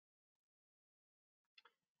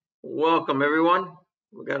Welcome, everyone.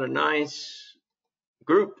 We got a nice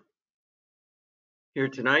group here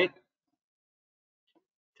tonight.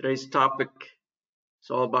 Today's topic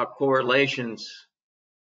is all about correlations.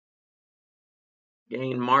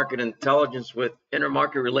 Gain market intelligence with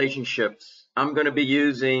intermarket relationships. I'm going to be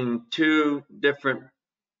using two different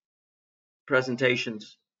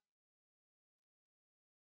presentations.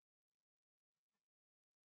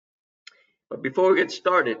 But before we get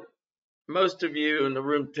started, most of you in the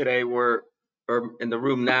room today were in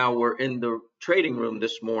the trading room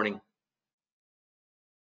this morning.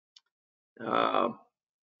 So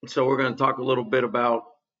we're going to talk a little bit about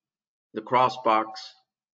the cross box.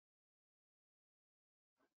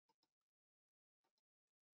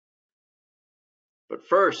 But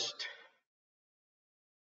first,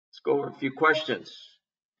 let's go over a few questions.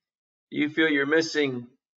 Do you feel you're missing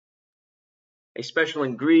a special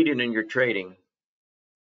ingredient in your trading?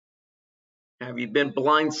 Have you been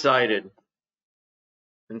blindsided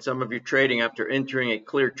in some of your trading after entering a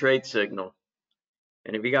clear trade signal?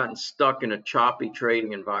 And have you gotten stuck in a choppy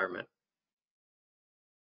trading environment?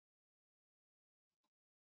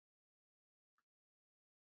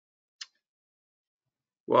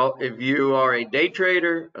 Well, if you are a day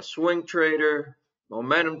trader, a swing trader,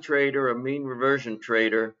 momentum trader, a mean reversion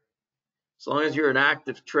trader, as long as you're an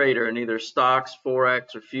active trader in either stocks,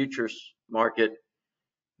 Forex, or futures market,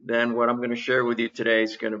 then what I'm going to share with you today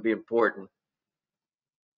is going to be important.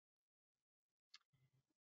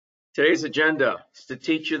 Today's agenda is to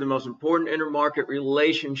teach you the most important intermarket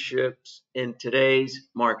relationships in today's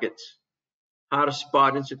markets, how to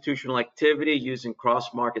spot institutional activity using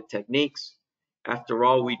cross-market techniques. After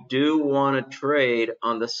all, we do want to trade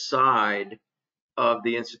on the side of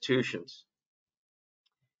the institutions,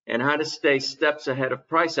 and how to stay steps ahead of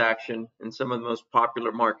price action in some of the most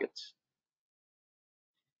popular markets.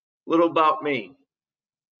 A little about me.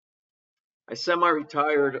 I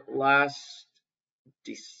semi-retired last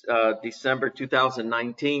December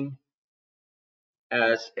 2019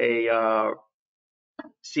 as a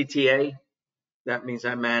CTA. That means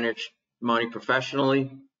I manage money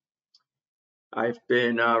professionally. I've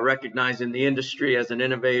been recognized in the industry as an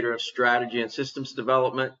innovator of strategy and systems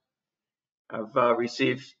development. I've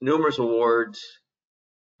received numerous awards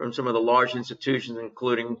from some of the large institutions,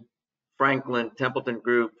 including Franklin, Templeton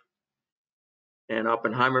Group, and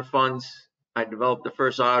Oppenheimer funds. I developed the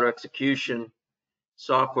first auto execution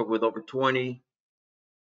software with over 20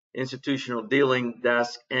 institutional dealing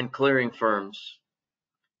desks and clearing firms.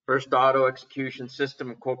 First auto execution system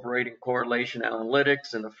incorporating correlation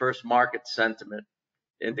analytics and the first market sentiment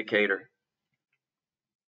indicator.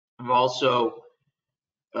 I've also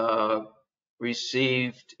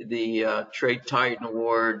received the Trade Titan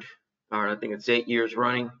Award, I think it's 8 years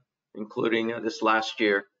running, including this last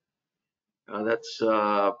year. That's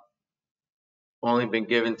only been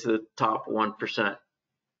given to the top 1%.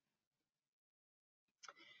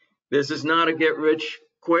 This is not a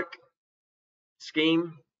get-rich-quick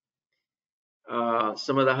scheme.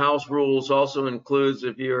 Some of the house rules also includes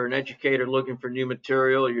if you're an educator looking for new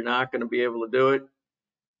material, you're not going to be able to do it.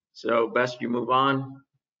 So best you move on.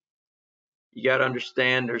 You got to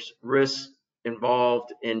understand there's risks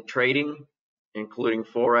involved in trading, including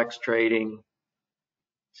Forex trading,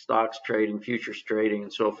 stocks trading, futures trading,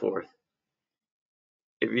 and so forth.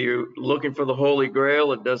 If you're looking for the Holy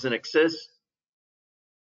Grail, it doesn't exist.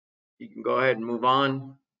 You can go ahead and move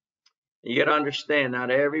on. You got to understand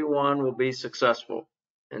not everyone will be successful.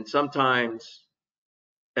 And sometimes,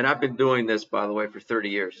 and I've been doing this, by the way, for 30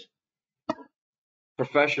 years,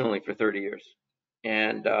 professionally for 30 years.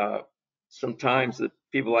 And sometimes the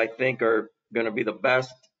people I think are going to be the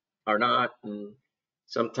best are not. And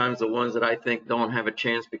sometimes the ones that I think don't have a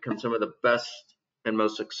chance become some of the best and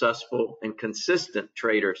most successful and consistent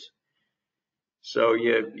traders. So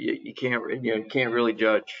you can't really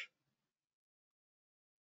judge.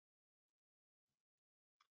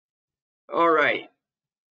 All right.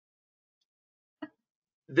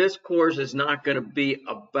 This course is not going to be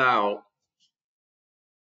about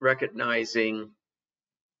recognizing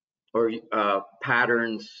or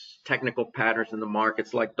patterns, technical patterns in the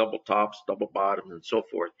markets like double tops, double bottoms, and so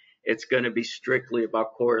forth. It's going to be strictly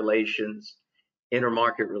about correlations,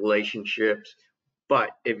 intermarket relationships.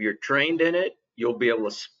 But if you're trained in it, you'll be able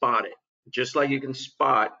to spot it. Just like you can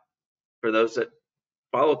spot, for those that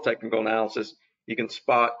follow technical analysis, you can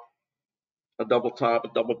spot a double top, a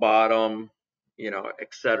double bottom,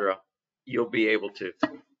 etc. You'll be able to.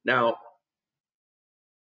 Now,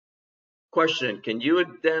 question, can you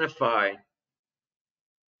identify,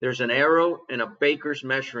 there's an arrow and a baker's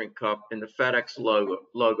measuring cup in the FedEx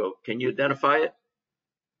logo. Can you identify it?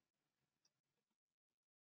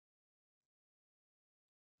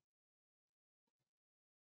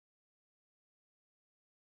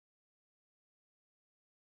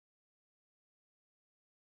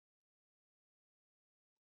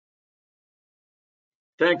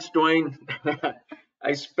 Thanks, Dwayne.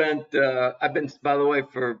 I've been, by the way,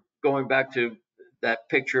 for going back to that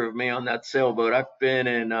picture of me on that sailboat, I've been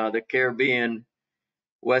in the Caribbean,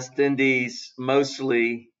 West Indies,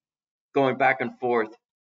 mostly going back and forth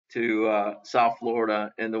to South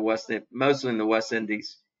Florida and mostly in the West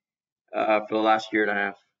Indies for the last year and a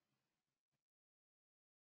half.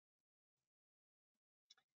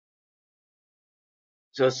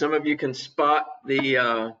 So some of you can spot the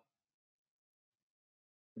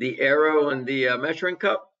arrow and the measuring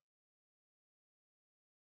cup.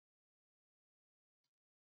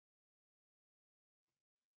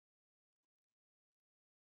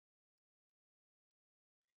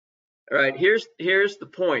 All right, here's the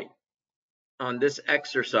point on this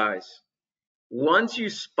exercise. Once you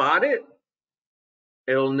spot it,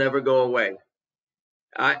 it'll never go away.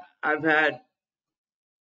 I've had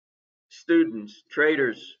students,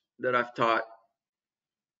 traders that I've taught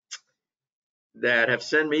that have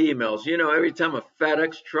sent me emails. You know, every time a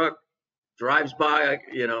FedEx truck drives by,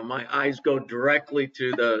 my eyes go directly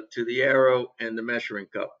to the arrow and the measuring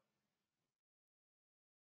cup.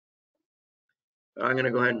 I'm going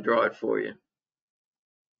to go ahead and draw it for you.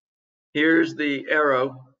 Here's the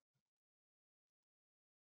arrow.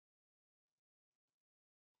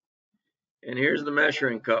 And here's the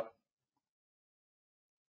measuring cup.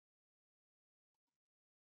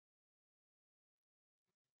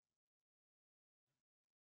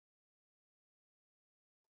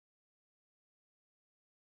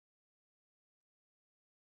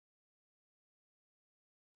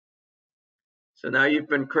 So now you've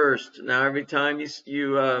been cursed. Now every time you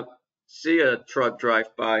see a truck drive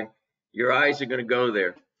by, your eyes are going to go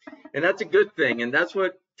there. And that's a good thing. And that's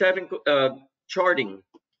what technical charting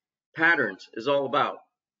patterns is all about.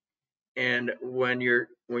 And when you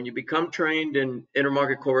become trained in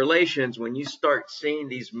intermarket correlations, when you start seeing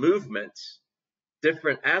these movements,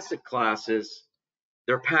 different asset classes,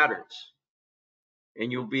 they're patterns.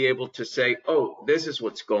 And you'll be able to say, oh, this is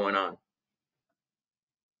what's going on.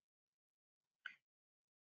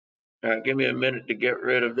 All right, give me a minute to get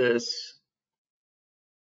rid of this.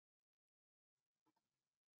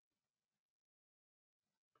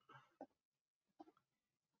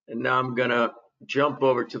 And now I'm going to jump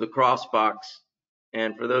over to the cross box.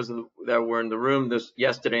 And for those that were in the room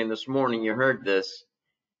yesterday and this morning, you heard this.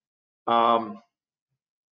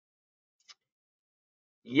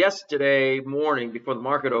 Yesterday morning, before the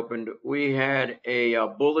market opened, we had a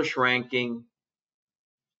bullish ranking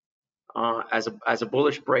as a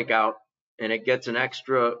bullish breakout, and it gets an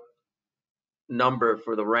extra number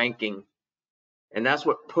for the ranking, and that's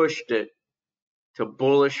what pushed it to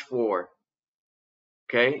bullish 4.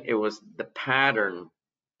 Okay, it was the pattern,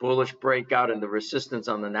 bullish breakout and the resistance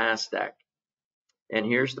on the NASDAQ. And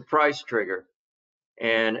here's the price trigger.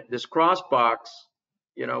 And this cross box,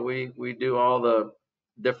 we do all the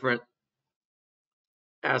different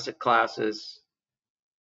asset classes,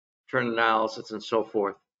 trend analysis, and so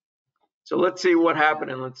forth. So let's see what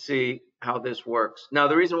happened and let's see how this works. Now,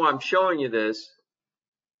 the reason why I'm showing you this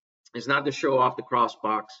is not to show off the cross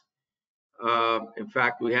box. In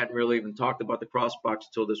fact, we hadn't really even talked about the cross box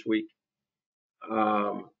until this week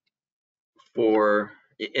in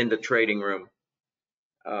the trading room.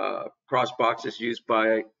 Cross box is used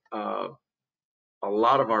by a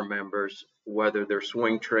lot of our members, whether they're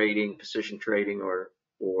swing trading, position trading, or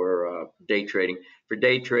day trading. For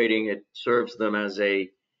day trading, it serves them as a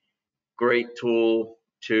great tool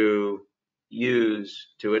to use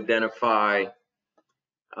to identify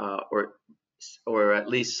or at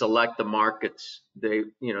least select the markets they're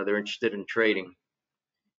interested in trading.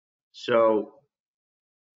 So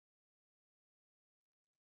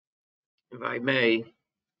if I may,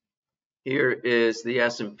 here is the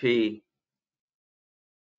S&P,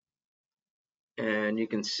 and you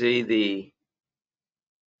can see the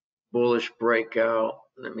bullish breakout.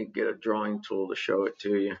 Let me get a drawing tool to show it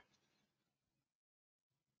to you.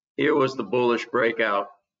 Here was the bullish breakout.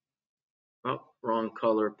 Oh, wrong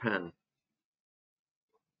color pen.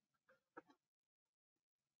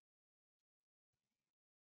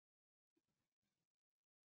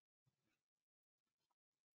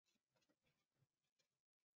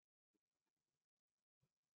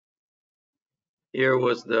 Here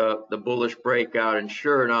was the bullish breakout, and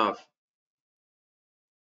sure enough,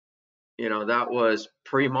 that was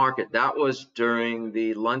pre-market. That was during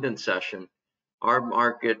the London session. Our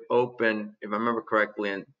market opened, if I remember correctly,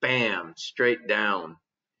 and bam, straight down.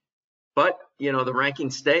 But, the ranking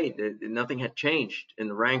stayed. Nothing had changed in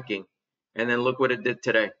the ranking. And then look what it did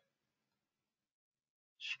today.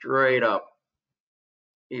 Straight up.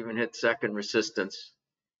 Even hit second resistance.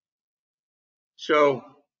 So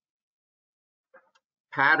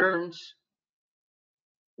Patterns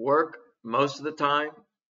work most of the time.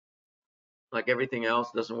 Like everything else,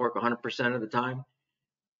 doesn't work 100% of the time.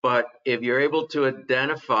 But if you're able to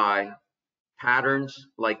identify patterns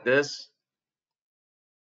like this,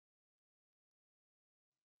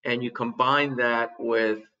 and you combine that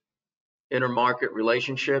with intermarket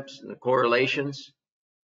relationships and the correlations,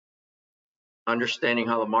 understanding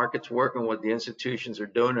how the market's working, what the institutions are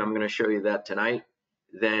doing, I'm going to show you that tonight,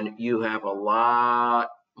 then you have a lot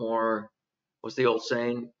more, what's the old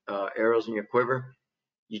saying, arrows in your quiver.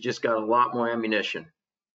 You just got a lot more ammunition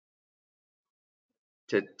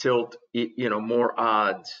to tilt, more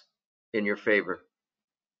odds in your favor.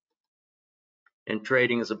 And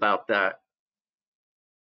trading is about that.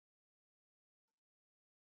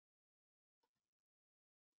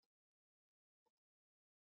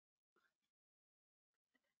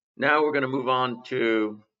 Now we're going to move on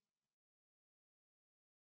to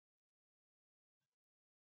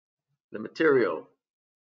the material.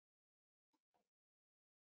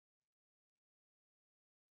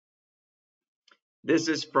 This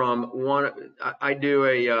is from I do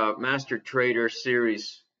a Master Trader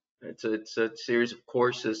series. It's a series of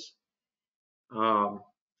courses. And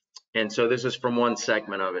so this is from one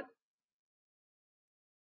segment of it.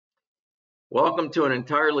 Welcome to an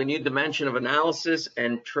entirely new dimension of analysis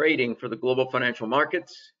and trading for the global financial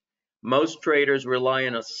markets. Most traders rely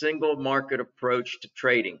on a single market approach to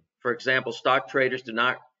trading. For example, stock traders do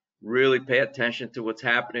not really pay attention to what's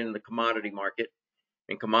happening in the commodity market,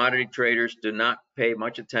 and commodity traders do not pay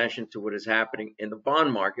much attention to what is happening in the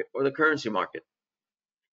bond market or the currency market.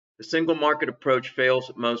 The single market approach fails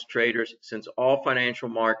at most traders since all financial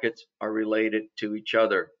markets are related to each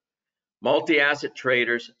other. Multi-asset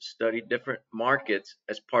traders study different markets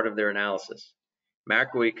as part of their analysis.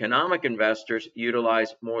 Macroeconomic investors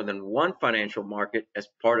utilize more than one financial market as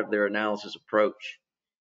part of their analysis approach.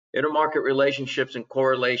 Intermarket relationships and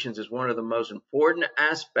correlations is one of the most important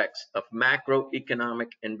aspects of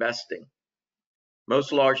macroeconomic investing.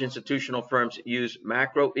 Most large institutional firms use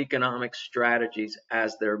macroeconomic strategies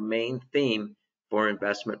as their main theme for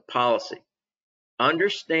investment policy.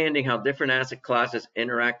 Understanding how different asset classes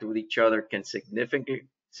interact with each other can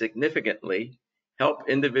significantly help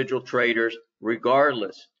individual traders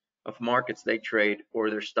regardless of markets they trade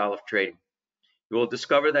or their style of trading. You will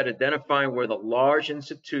discover that identifying where the large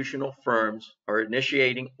institutional firms are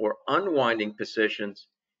initiating or unwinding positions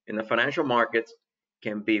in the financial markets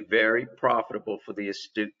can be very profitable for the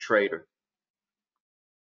astute trader.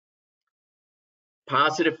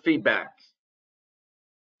 Positive feedback.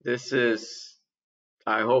 This is,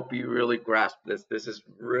 I hope you really grasp this. This is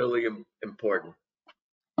really important.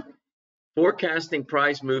 Forecasting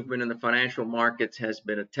price movement in the financial markets has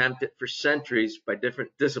been attempted for centuries by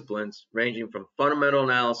different disciplines, ranging from fundamental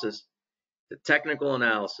analysis to technical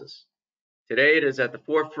analysis. Today, it is at the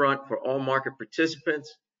forefront for all market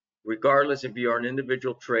participants, regardless if you are an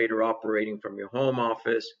individual trader operating from your home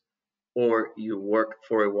office or you work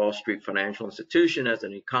for a Wall Street financial institution as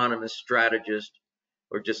an economist, strategist,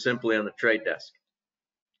 or just simply on the trade desk.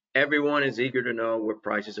 Everyone is eager to know where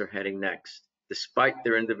prices are heading next, despite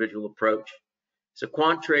their individual approach. As a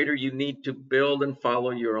quant trader, you need to build and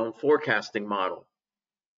follow your own forecasting model.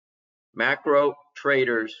 Macro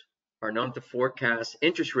traders are known to forecast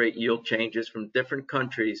interest rate yield changes from different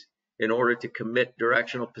countries in order to commit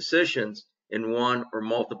directional positions in one or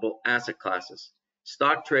multiple asset classes.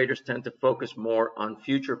 Stock traders tend to focus more on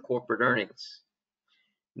future corporate earnings.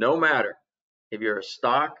 No matter if you're a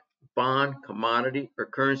stock, bond, commodity, or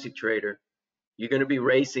currency trader, you're going to be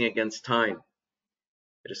racing against time.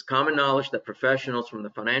 It is common knowledge that professionals from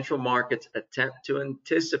the financial markets attempt to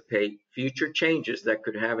anticipate future changes that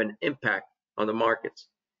could have an impact on the markets.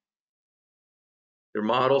 Their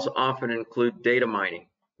models often include data mining,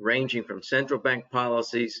 ranging from central bank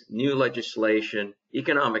policies, new legislation,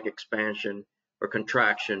 economic expansion, or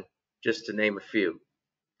contraction, just to name a few.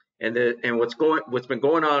 And what's been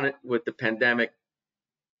going on with the pandemic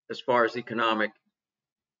as far as economic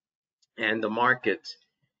and the markets,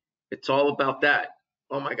 it's all about that.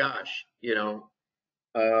 Oh my gosh,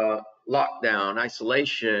 lockdown,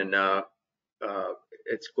 isolation,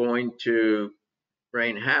 it's going to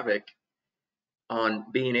rain havoc on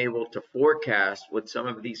being able to forecast with some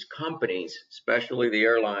of these companies, especially the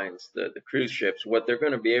airlines, the cruise ships, what they're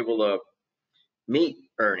going to be able to meet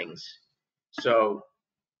earnings. So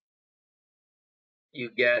you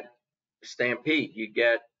get stampede, you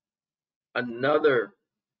get another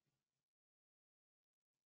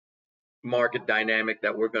market dynamic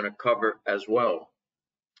that we're going to cover as well.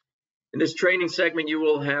 In this training segment, you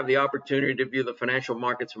will have the opportunity to view the financial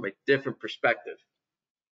markets from a different perspective.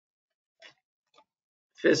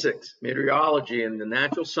 Physics, meteorology, and the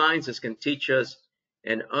natural sciences can teach us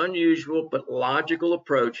an unusual but logical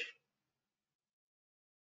approach.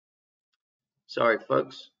 Sorry,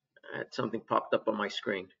 folks, I had something popped up on my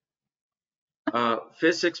screen.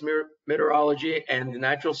 Physics, meteorology, and the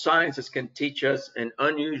natural sciences can teach us an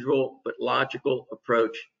unusual but logical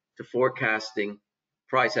approach to forecasting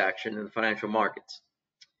price action in the financial markets.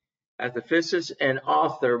 As the physicist and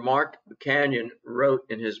author Mark Buchanan wrote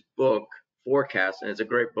in his book, Forecast, and it's a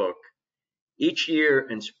great book, each year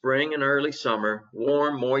in spring and early summer,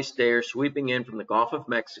 warm, moist air sweeping in from the Gulf of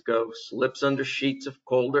Mexico slips under sheets of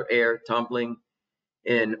colder air tumbling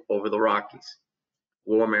in over the Rockies.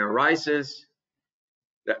 Warm air rises,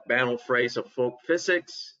 that banal phrase of folk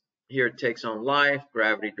physics. Here it takes on life.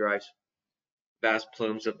 Gravity drives vast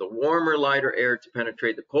plumes of the warmer, lighter air to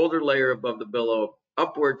penetrate the colder layer above the billow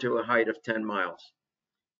upward to a height of 10 miles.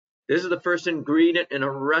 This is the first ingredient in a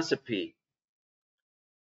recipe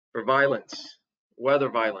for violence, weather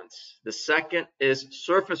violence. The second is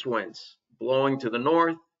surface winds blowing to the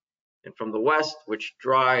north and from the west, which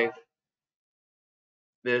drive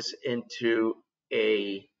this into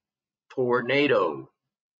a tornado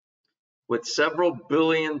with several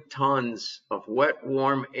billion tons of wet,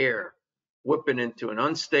 warm air whipping into an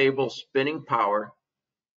unstable spinning power,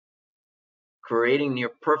 creating near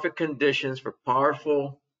perfect conditions for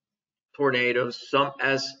powerful tornadoes, some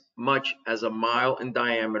as much as a mile in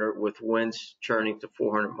diameter, with winds churning to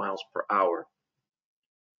 400 miles per hour.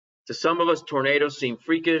 To some of us, tornadoes seem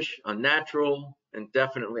freakish, unnatural, and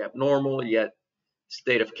definitely abnormal, yet the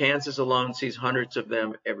state of Kansas alone sees hundreds of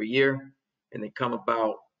them every year, and they come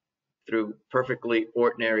about through perfectly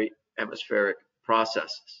ordinary atmospheric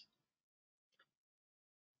processes.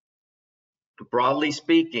 Broadly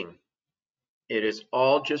speaking, it is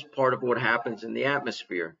all just part of what happens in the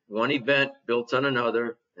atmosphere. One event builds on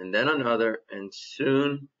another, and then another, and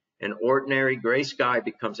soon an ordinary gray sky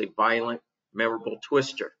becomes a violent, memorable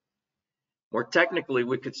twister. More technically,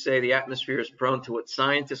 we could say the atmosphere is prone to what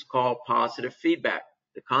scientists call positive feedback,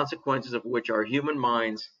 the consequences of which our human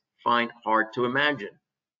minds find hard to imagine.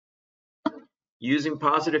 Using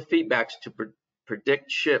positive feedbacks to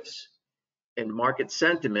predict shifts in market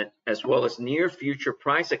sentiment, as well as near future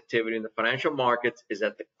price activity in the financial markets, is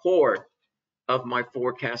at the core of my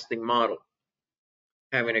forecasting model.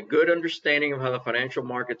 Having a good understanding of how the financial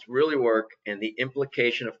markets really work and the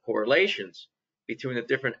implication of correlations between the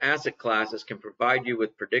different asset classes can provide you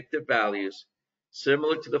with predictive values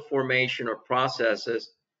similar to the formation or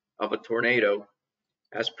processes of a tornado,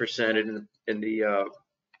 as presented in the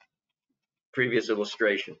previous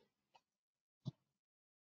illustration.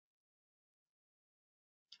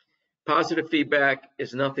 Positive feedback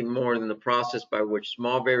is nothing more than the process by which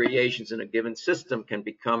small variations in a given system can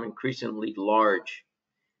become increasingly large.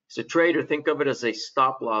 As a trader, think of it as a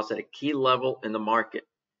stop loss at a key level in the market,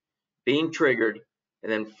 being triggered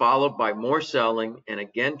and then followed by more selling and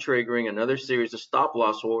again triggering another series of stop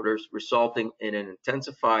loss orders, resulting in an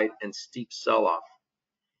intensified and steep sell-off.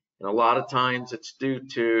 And a lot of times it's due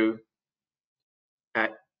to,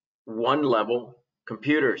 at one level,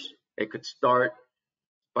 computers. It could start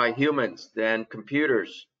by humans, then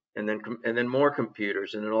computers, and then more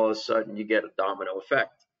computers, and then all of a sudden you get a domino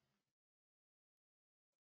effect.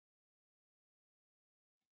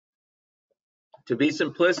 To be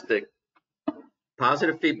simplistic,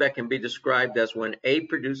 positive feedback can be described as when A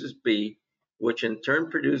produces B, which in turn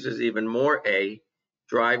produces even more A,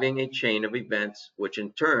 driving a chain of events, which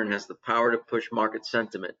in turn has the power to push market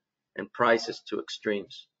sentiment and prices to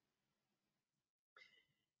extremes.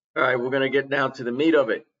 All right, we're going to get down to the meat of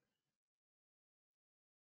it.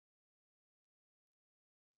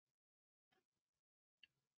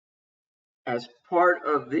 As part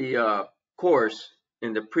of the course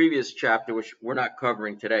in the previous chapter, which we're not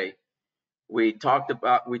covering today, we talked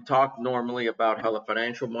normally about how the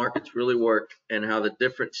financial markets really work and how the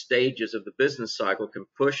different stages of the business cycle can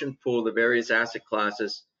push and pull the various asset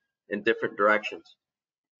classes in different directions.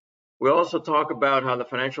 We also talk about how the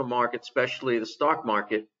financial market, especially the stock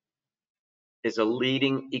market, is a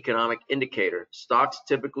leading economic indicator. Stocks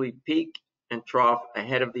typically peak and trough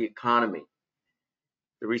ahead of the economy.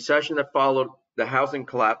 The recession that followed the housing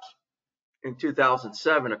collapse in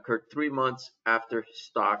 2007 occurred 3 months after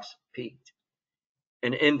stocks peaked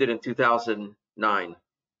and ended in 2009,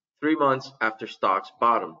 3 months after stocks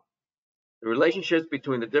bottomed. The relationships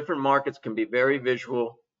between the different markets can be very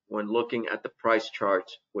visual when looking at the price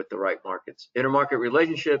charts with the right markets. Intermarket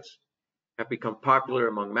relationships have become popular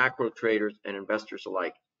among macro traders and investors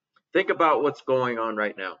alike. Think about what's going on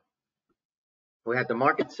right now. We had the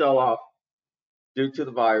market sell-off due to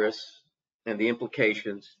the virus and the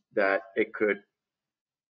implications that it could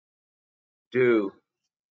due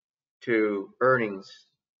to earnings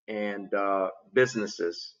and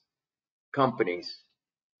businesses, companies,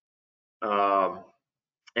 and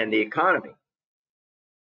the economy?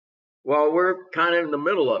 Well, we're kind of in the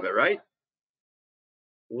middle of it, right?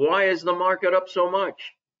 Why is the market up so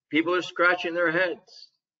much? People are scratching their heads.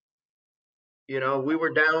 You know, we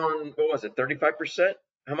were down, what was it, 35%?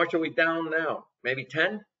 How much are we down now? Maybe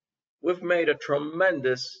 10? We've made a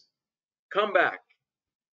tremendous comeback.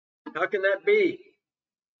 How can that be?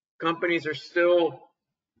 Companies are still,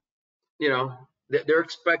 you know, they're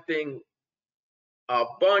expecting a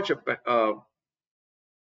bunch of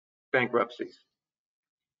bankruptcies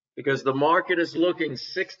because the market is looking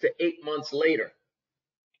 6 to 8 months later.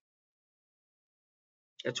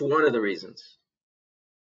 That's one of the reasons.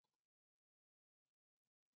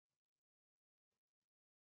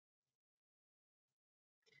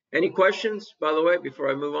 Any questions, by the way,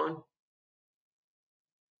 before I move on?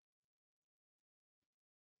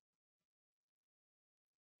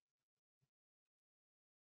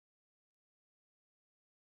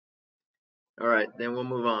 All right, then we'll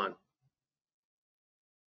move on.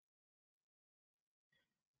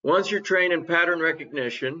 Once you're trained in pattern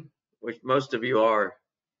recognition, which most of you are,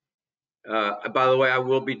 by the way, I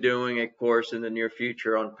will be doing a course in the near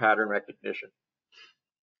future on pattern recognition.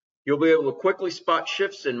 You'll be able to quickly spot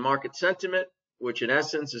shifts in market sentiment, which in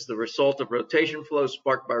essence is the result of rotation flows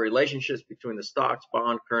sparked by relationships between the stocks,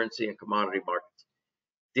 bond, currency, and commodity markets.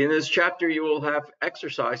 At the end of this chapter, you will have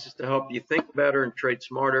exercises to help you think better and trade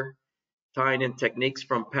smarter, tying in techniques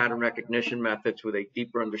from pattern recognition methods with a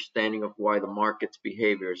deeper understanding of why the market's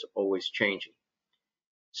behavior is always changing.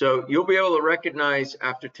 So you'll be able to recognize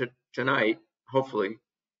after tonight, hopefully,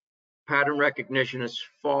 pattern recognition as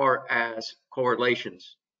far as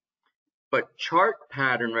correlations. But chart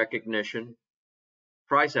pattern recognition,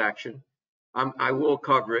 price action, I will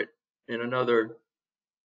cover it in another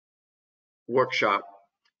workshop.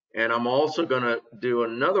 And I'm also going to do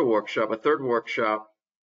another workshop, a third workshop,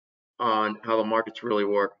 on how the markets really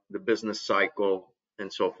work, the business cycle,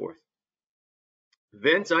 and so forth.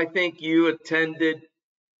 Vince, I think you attended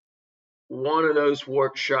one of those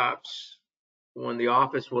workshops when the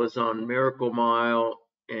office was on Miracle Mile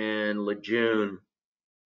and Lejeune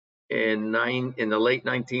in the late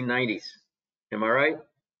 1990s. Am I right?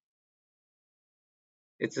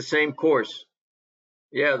 It's the same course.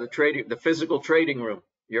 Yeah, the physical trading room.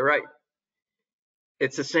 You're right.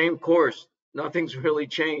 It's the same course. Nothing's really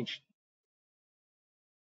changed.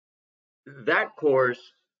 That course,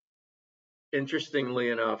 interestingly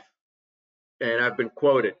enough, and I've been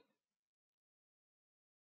quoted,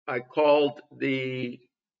 I called the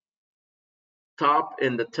top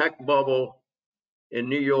in the tech bubble in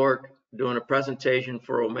New York doing a presentation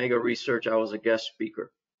for Omega Research. I was a guest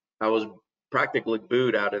speaker. I was practically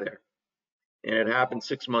booed out of there. And it happened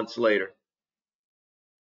 6 months later.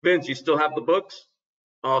 Vince, you still have the books?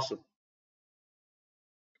 Awesome.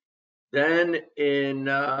 Then in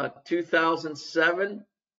 2007,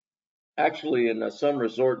 actually in some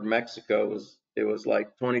resort in Mexico, it was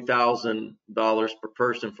like $20,000 per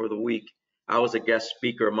person for the week. I was a guest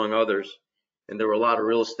speaker among others, and there were a lot of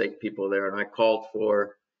real estate people there, and I called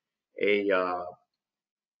for a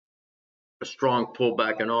strong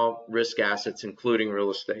pullback in all risk assets, including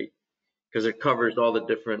real estate, because it covers all the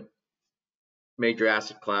different major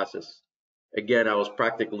asset classes. Again, I was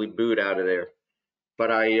practically booed out of there, but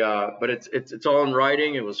it's all in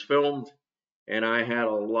writing. It was filmed, and I had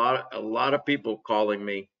a lot of people calling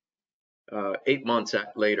me 8 months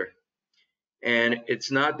later. And it's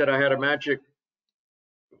not that I had a magic,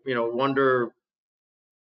 wonder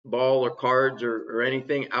ball or cards or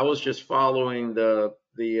anything. I was just following the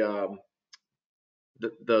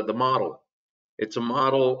model. It's a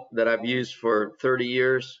model that I've used for 30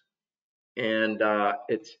 years, and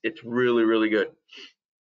it's really, really good.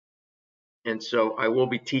 And so I will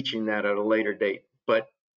be teaching that at a later date. But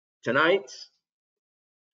tonight's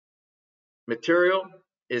material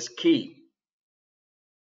is key.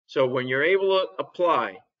 So when you're able to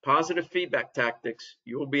apply positive feedback tactics,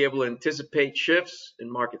 you will be able to anticipate shifts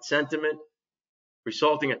in market sentiment,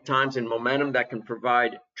 resulting at times in momentum that can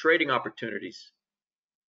provide trading opportunities.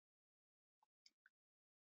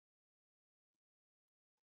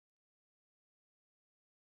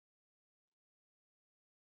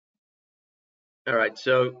 All right,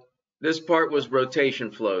 so this part was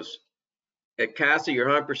rotation flows. At Cassie, you're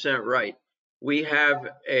 100% right. We have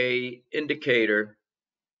a indicator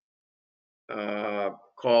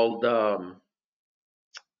called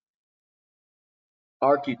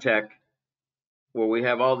Architect, where we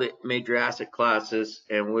have all the major asset classes,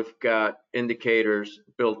 and we've got indicators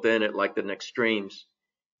built in it like the extremes.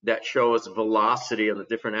 that show us velocity on the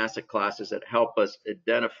different asset classes that help us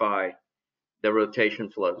identify the rotation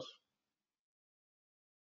flows.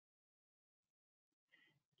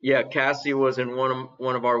 Yeah, Cassie was in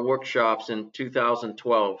one of our workshops in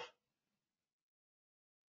 2012,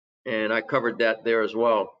 and I covered that there as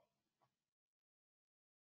well.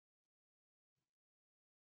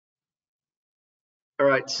 All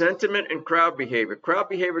right, sentiment and crowd behavior. Crowd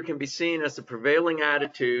behavior can be seen as the prevailing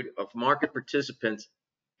attitude of market participants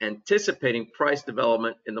anticipating price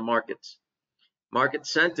development in the markets. Market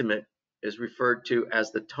sentiment is referred to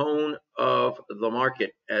as the tone of the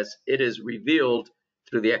market as it is revealed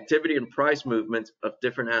through the activity and price movements of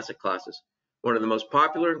different asset classes. One of the most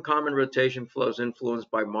popular and common rotation flows influenced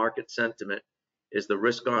by market sentiment is the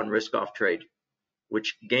risk-on, risk-off trade,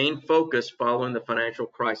 which gained focus following the financial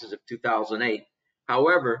crisis of 2008.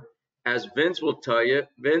 However, as Vince will tell you,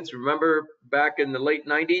 Vince, remember back in the late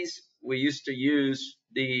 90s, we used to use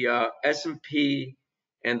the S&P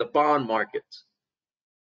and the bond markets.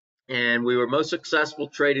 And we were most successful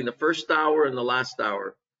trading the first hour and the last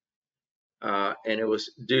hour. And it was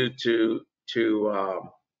due to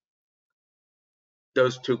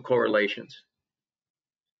those two correlations.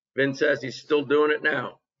 Vince says he's still doing it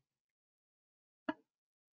now.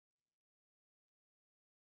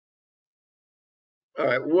 All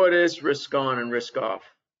right, what is risk on and risk off?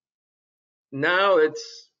 Now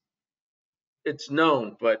it's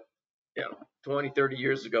known, but 20, 30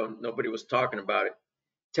 years ago, nobody was talking about it.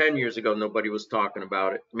 10 years ago, nobody was talking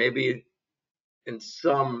about it. Maybe in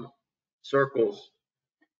some circles,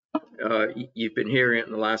 you've been hearing it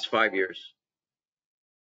in the last 5 years.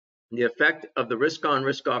 The effect of the risk-on,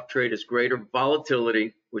 risk-off trade is greater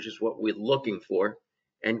volatility, which is what we're looking for,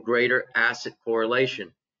 and greater asset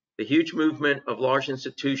correlation. The huge movement of large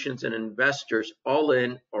institutions and investors all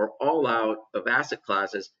in or all out of asset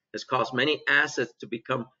classes has caused many assets to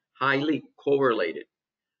become highly correlated.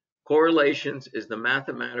 Correlations is the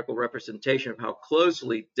mathematical representation of how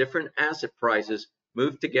closely different asset prices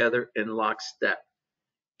move together in lockstep.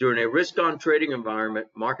 During a risk-on trading environment,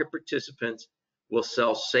 market participants will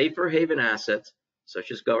sell safer haven assets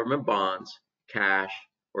such as government bonds, cash,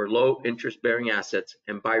 or low interest-bearing assets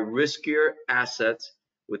and buy riskier assets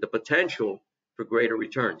with the potential for greater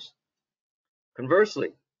returns.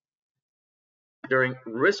 Conversely, during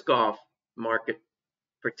risk-off, market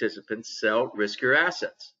participants sell riskier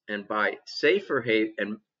assets and buy safer haven,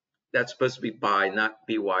 and that's supposed to be buy, not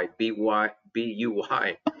BY,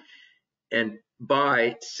 BUY, and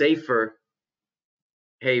buy safer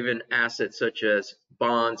haven assets such as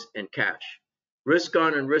bonds and cash.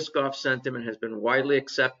 Risk-on and risk-off sentiment has been widely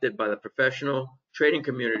accepted by the professional trading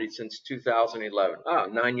community since 2011.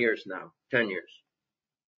 9 years now, 10 years.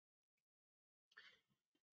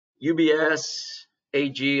 UBS,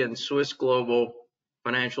 AG, and Swiss Global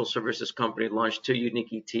Financial Services Company launched 2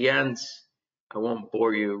 unique ETNs. I won't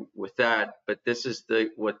bore you with that, but this is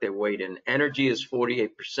what they weighed in. Energy is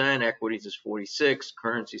 48%, equities is 46%,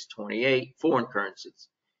 currencies 28%, foreign currencies.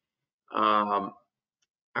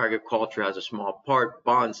 Agriculture has a small part,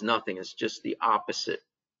 bonds nothing. It's just the opposite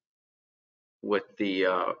with the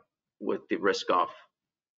risk off.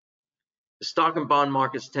 The stock and bond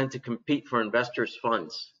markets tend to compete for investors'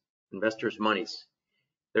 funds, investors' monies.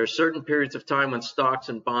 There are certain periods of time when stocks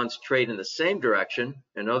and bonds trade in the same direction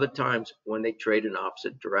and other times when they trade in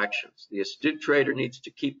opposite directions. The astute trader needs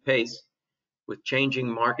to keep pace with changing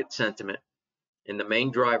market sentiment and the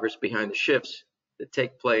main drivers behind the shifts that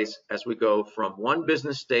take place as we go from one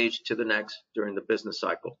business stage to the next during the business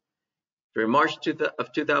cycle. During March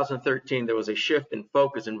of 2013, there was a shift in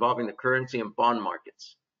focus involving the currency and bond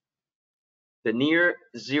markets. The near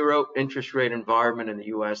zero interest rate environment in the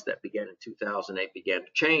U.S. that began in 2008 began to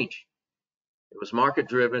change. It was market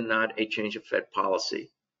driven, not a change of Fed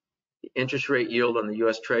policy. The interest rate yield on the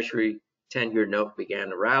U.S. Treasury 10-year note began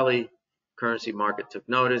to rally. Currency market took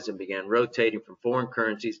notice and began rotating from foreign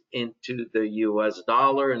currencies into the U.S.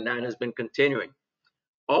 dollar, and that has been continuing.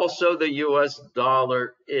 Also, the U.S.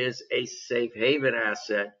 dollar is a safe haven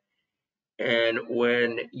asset, and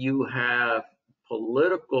when you have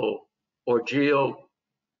political or geopolitical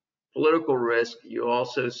risk, you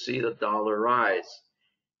also see the dollar rise.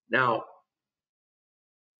 Now,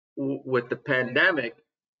 with the pandemic,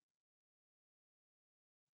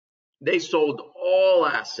 they sold all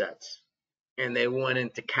assets and they went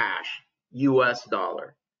into cash, US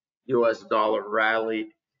dollar. US dollar rallied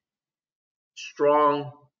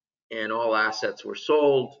strong and all assets were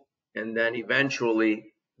sold. And then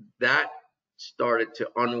eventually that started to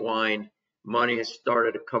unwind. Money has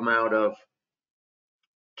started to come out of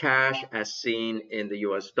cash as seen in the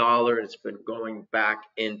US dollar. It's been going back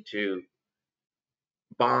into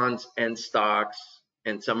bonds and stocks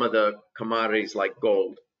and some of the commodities like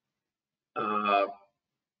gold.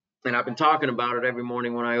 And I've been talking about it every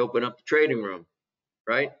morning when I open up the trading room,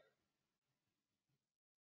 right?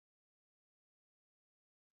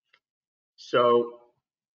 So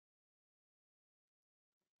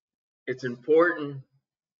it's important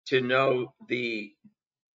to know the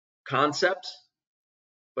concepts,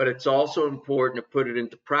 but it's also important to put it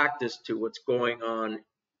into practice to what's going on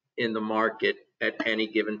in the market at any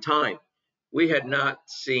given time. We had not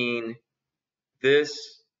seen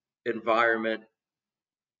this environment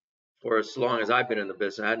for as long as I've been in the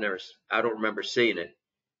business. I don't remember seeing it.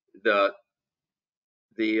 The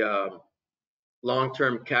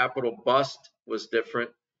long-term capital bust was different.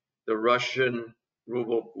 The Russian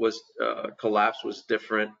ruble was collapse was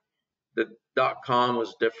different. The .com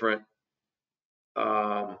was different.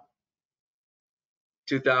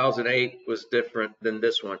 2008 was different than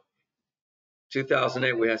this one.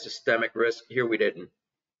 2008 we had systemic risk. Here we didn't.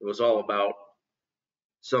 It was all about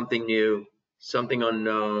something new, something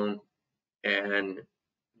unknown, and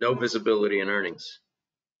no visibility in earnings,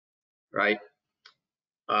 right?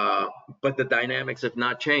 But the dynamics have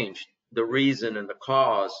not changed. The reason and the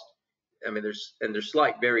cause, I mean, there's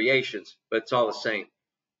slight variations, but it's all the same.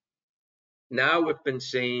 Now we've been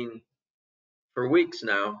seeing for weeks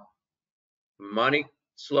now, money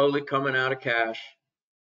slowly coming out of cash.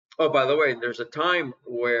 Oh, by the way, there's a time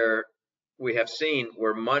where we have seen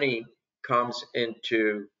where money comes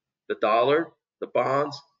into the dollar, the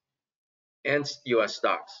bonds, and US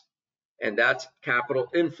stocks. And that's capital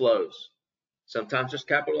inflows. Sometimes there's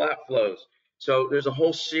capital outflows. So there's a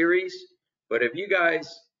whole series. But if you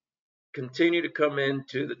guys continue to come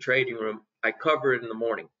into the trading room, I cover it in the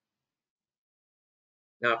morning.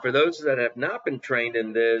 Now, for those that have not been trained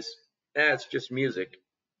in this, it's just music.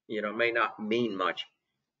 You know, may not mean much.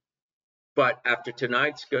 But after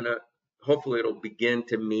tonight's hopefully it'll begin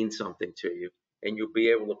to mean something to you. And you'll be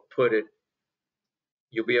able to put it,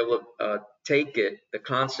 you'll be able to take it, the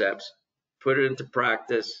concepts, put it into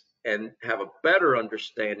practice, and have a better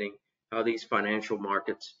understanding how these financial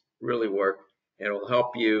markets really work. And it'll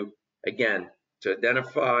help you, again, to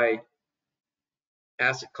identify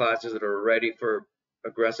asset classes that are ready for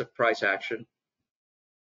aggressive price action,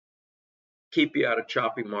 keep you out of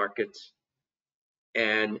choppy markets,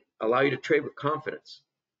 and allow you to trade with confidence,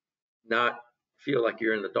 not feel like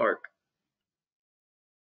you're in the dark.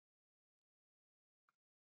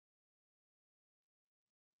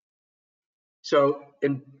 So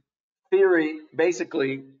in theory,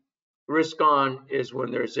 basically, risk on is when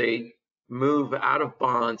there's a move out of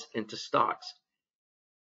bonds into stocks.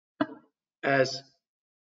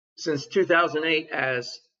 Since 2008,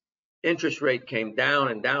 as interest rate came down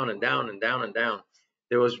and down and down and down and down,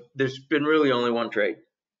 there's been really only one trade.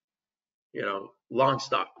 You know,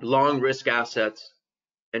 long risk assets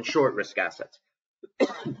and short risk assets.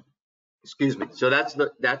 Excuse me. So that's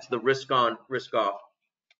the risk on, risk off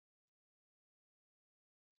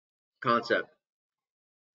concept.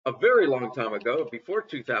 A very long time ago, before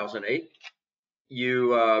 2008, you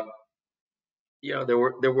know,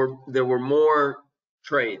 there were more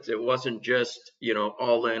trades. It wasn't just, you know,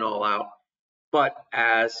 all in, all out. But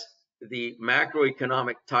as the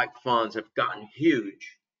macroeconomic type funds have gotten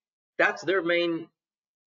huge, that's their main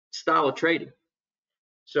style of trading.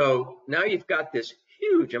 So now you've got this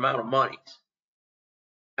huge amount of money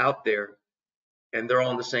out there, and they're all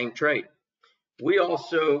in the same trade. We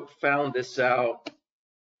also found this out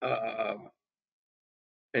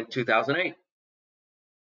in 2008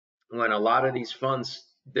 when a lot of these funds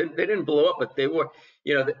they didn't blow up, but they were,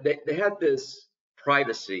 you know, they had this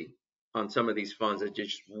privacy on some of these funds that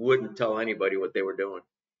just wouldn't tell anybody what they were doing.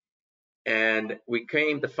 And we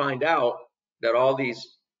came to find out that all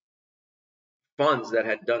these funds that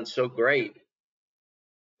had done so great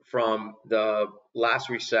from the last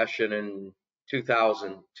recession in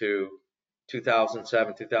 2000 to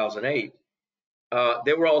 2007, 2008,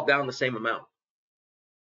 they were all down the same amount.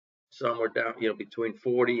 Some were down, you know, between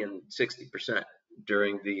 40 and 60%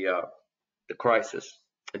 during the crisis,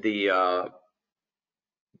 the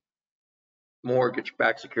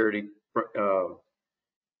mortgage-backed security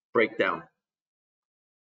breakdown.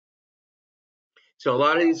 So a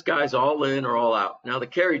lot of these guys all in or all out. Now the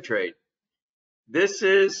carry trade. This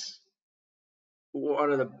is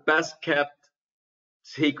one of the best kept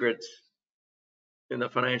secrets in the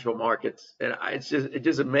financial markets, and it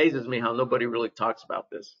just amazes me how nobody really talks about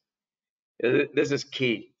this. This is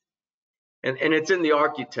key, and it's in the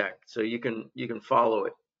architect, so you can follow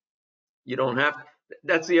it. You don't have.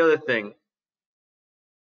 That's the other thing.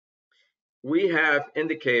 We have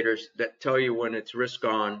indicators that tell you when it's risk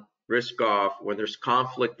on, risk off. When there's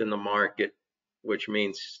conflict in the market, which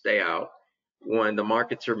means stay out. When the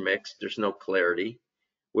markets are mixed, there's no clarity.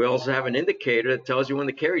 We also have an indicator that tells you when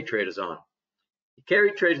the carry trade is on. The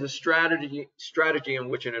carry trade is a strategy in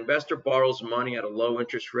which an investor borrows money at a low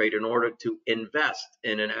interest rate in order to invest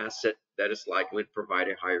in an asset that is likely to provide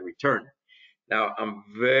a higher return. Now, I'm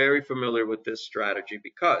very familiar with this strategy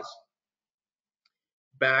because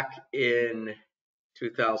back in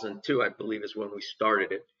 2002, I believe is when we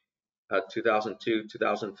started it, 2002,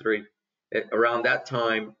 2003. Around that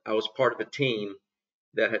time, I was part of a team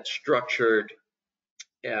that had structured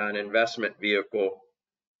an investment vehicle.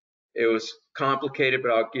 It was complicated,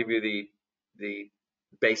 but I'll give you the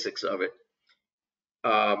basics of it.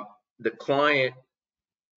 The client,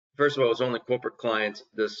 first of all, it was only corporate clients.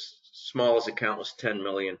 The smallest account was 10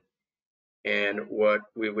 million. And what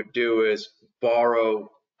we would do is borrow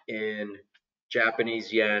in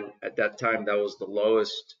Japanese yen. At that time, that was the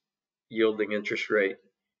lowest yielding interest rate,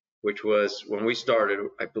 which was, when we started,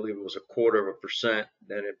 I believe it was 0.25%,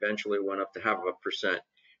 then eventually went up to 0.5%.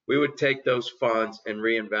 We would take those funds and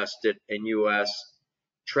reinvest it in U.S.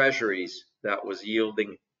 treasuries that was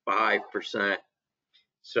yielding 5%.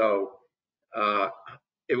 So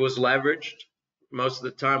it was leveraged. Most of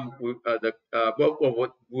the time,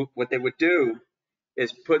 what they would do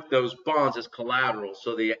is put those bonds as collateral.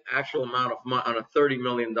 So the actual amount of money on a $30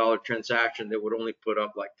 million transaction, they would only put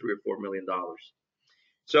up like $3 or $4 million.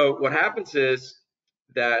 So what happens is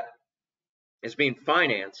that it's being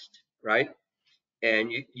financed, right?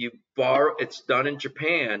 And you borrow, it's done in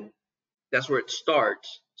Japan. That's where it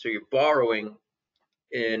starts. So you're borrowing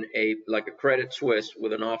in like a Credit Suisse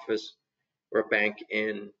with an office or a bank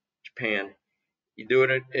in Japan. You do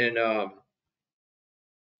it in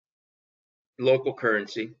local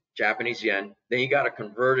currency, Japanese yen. Then you got to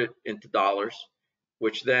convert it into dollars,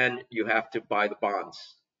 which then you have to buy the bonds,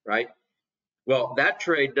 right? Well, that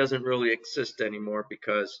trade doesn't really exist anymore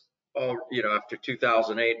because, after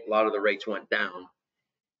 2008, a lot of the rates went down.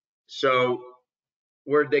 So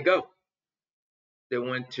where'd they go? They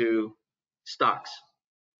went to stocks,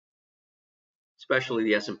 especially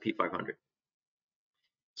the S&P 500.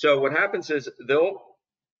 So what happens is they'll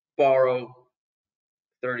borrow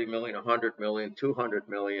 30 million, 100 million, 200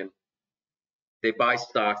 million. They buy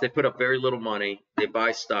stocks. They put up very little money. They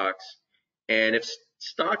buy stocks. And if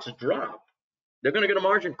stocks drop, they're going to get a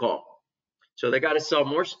margin call. So they got to sell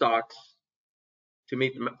more stocks to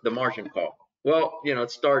meet the margin call. Well,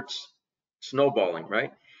 it starts snowballing,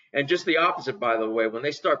 right? And just the opposite, by the way, when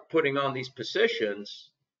they start putting on these positions,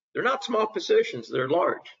 they're not small positions, they're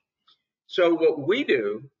large. So what we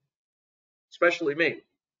do, especially me,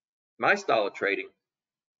 my style of trading,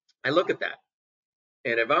 I look at that.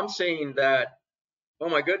 And if I'm seeing that, oh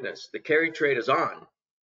my goodness, the carry trade is on,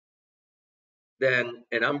 and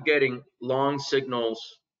I'm getting long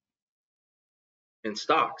signals in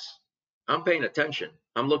stocks, I'm paying attention.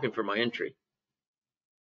 I'm looking for my entry.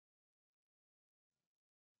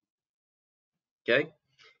 Okay.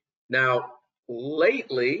 Now,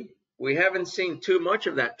 lately, we haven't seen too much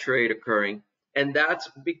of that trade occurring, and that's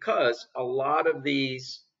because a lot of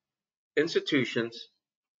these institutions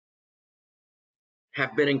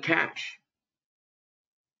have been in cash.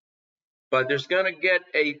 But there's going to get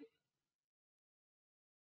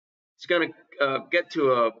get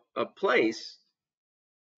to a place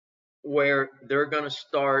where they're going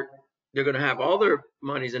to have all their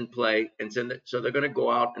monies in play, and so they're going to go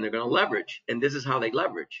out and they're going to leverage. And this is how they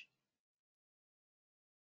leverage.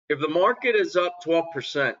 If the market is up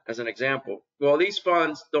 12%, as an example, well, these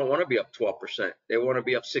funds don't want to be up 12%. They want to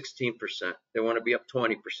be up 16%. They want to be up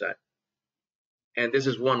 20%. And this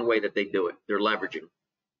is one way that they do it. They're leveraging.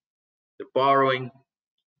 They're borrowing,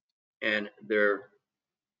 and they're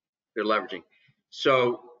leveraging.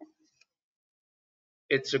 So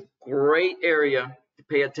it's a great area to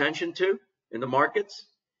pay attention to in the markets,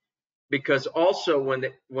 because also when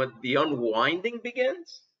the unwinding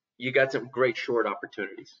begins, you got some great short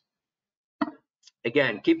opportunities.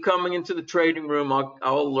 Again, keep coming into the trading room.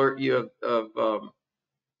 I'll alert you of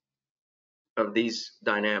these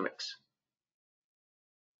dynamics.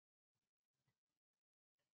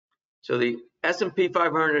 So the S&P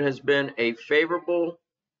 500 has been a favorable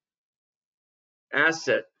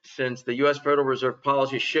asset since the U.S. Federal Reserve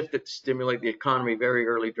policy shifted to stimulate the economy very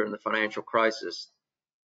early during the financial crisis.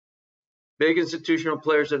 Big institutional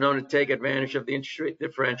players are known to take advantage of the interest rate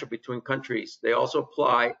differential between countries. They also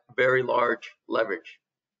apply very large leverage,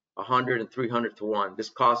 100 and 300 to 1. This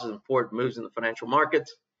causes important moves in the financial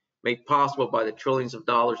markets, made possible by the trillions of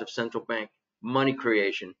dollars of central bank money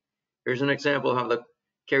creation. Here's an example of how the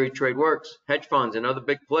carry trade works. Hedge funds and other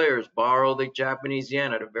big players borrow the Japanese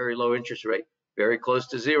yen at a very low interest rate, very close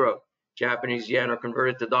to zero. Japanese yen are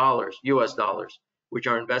converted to dollars, US dollars, which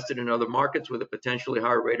are invested in other markets with a potentially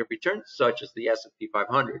higher rate of return, such as the S&P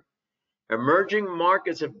 500. Emerging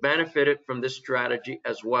markets have benefited from this strategy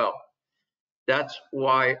as well. That's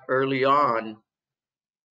why early on,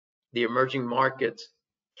 the emerging markets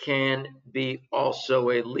can be also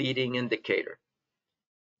a leading indicator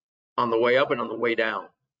on the way up and on the way down.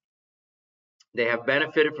 They have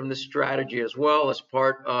benefited from this strategy as well. As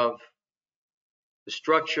part of the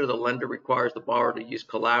structure, the lender requires the borrower to use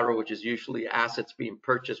collateral, which is usually assets being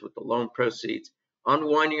purchased with the loan proceeds.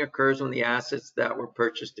 Unwinding occurs when the assets that were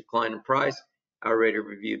purchased decline in price. I already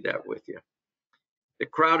reviewed that with you. The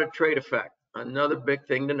crowded trade effect, another big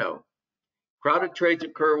thing to know. Crowded trades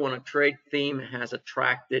occur when a trade theme has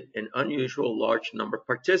attracted an unusual large number of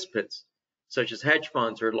participants, such as hedge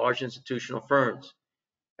funds or large institutional firms.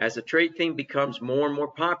 As the trade theme becomes more and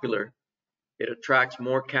more popular, it attracts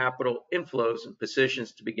more capital inflows and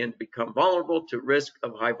positions to begin to become vulnerable to risk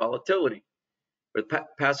of high volatility. For the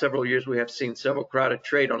past several years, we have seen several crowded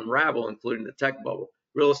trade unravel, including the tech bubble,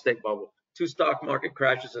 real estate bubble, 2 stock market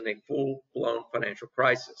crashes, and a full-blown financial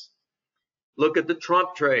crisis. Look at the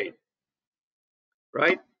Trump trade,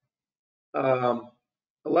 right?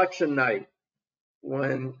 Election night,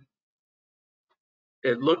 when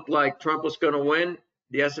it looked like Trump was going to win,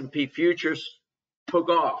 the S&P futures took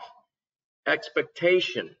off.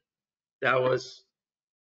 Expectation, that was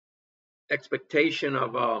expectation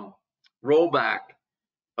of rollback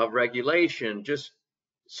of regulation, just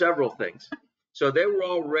several things. So they were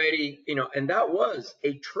already, and that was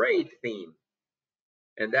a trade theme,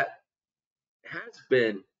 and that has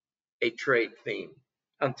been a trade theme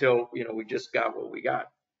until we just got what we got.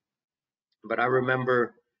 But I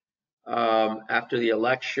remember after the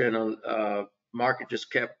election, market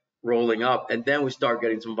just kept rolling up, and then we started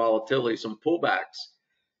getting some volatility, some pullbacks.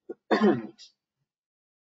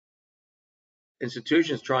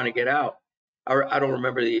 Institutions trying to get out. I don't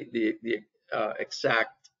remember the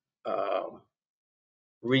exact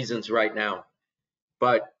reasons right now,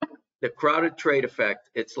 but the crowded trade effect,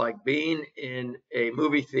 it's like being in a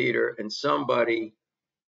movie theater and somebody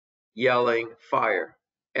yelling fire.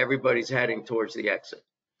 Everybody's heading towards the exit.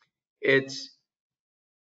 It's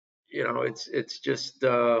it's just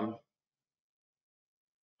hard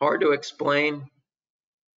to explain,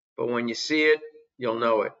 but when you see it, you'll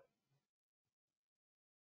know it.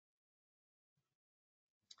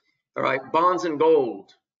 All right, bonds and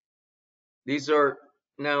gold. These are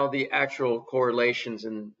now the actual correlations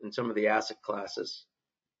in some of the asset classes.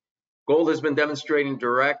 Gold has been demonstrating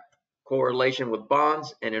direct correlation with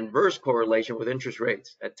bonds and inverse correlation with interest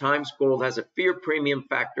rates. At times, gold has a fear premium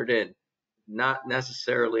factored in, not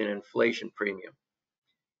necessarily an inflation premium.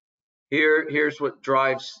 Here's what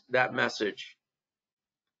drives that message.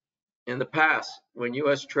 In the past, when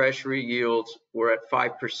U.S. Treasury yields were at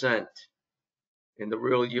 5% and the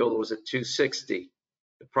real yield was at 260,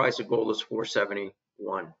 the price of gold was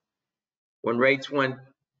 471. When rates went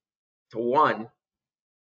to 1,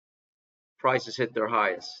 prices hit their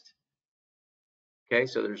highest. Okay,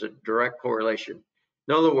 so there's a direct correlation.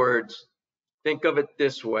 In other words, think of it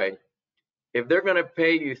this way. If they're going to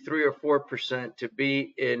pay you 3 or 4% to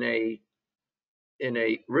be in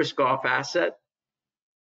a risk-off asset,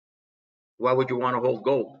 why would you want to hold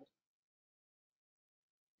gold?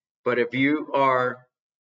 But if you are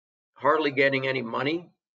hardly getting any money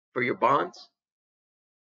for your bonds,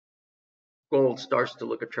 gold starts to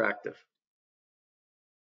look attractive.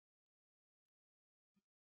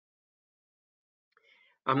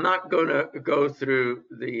 I'm not going to go through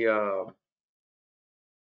the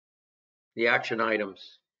action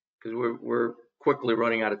items because we're quickly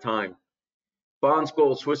running out of time. Bonds,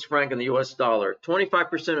 gold, Swiss franc, and the U.S. dollar.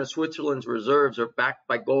 25% of Switzerland's reserves are backed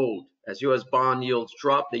by gold. As U.S. bond yields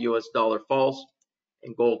drop, the U.S. dollar falls,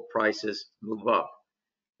 and gold prices move up.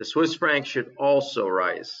 The Swiss franc should also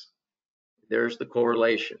rise. There's the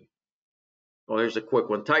correlation. Well, here's a quick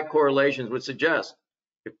one. Tight correlations would suggest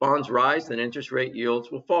if bonds rise, then interest rate yields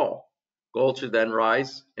will fall. Gold should then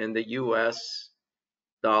rise, and the U.S.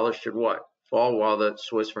 dollar should what? Fall while the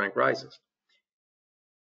Swiss franc rises.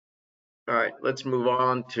 All right, let's move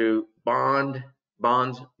on to bonds,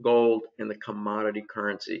 gold, and the commodity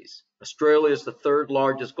currencies. Australia is the 3rd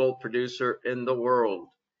largest gold producer in the world,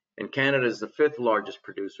 and Canada is the 5th largest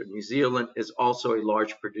producer. New Zealand is also a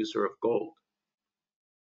large producer of gold.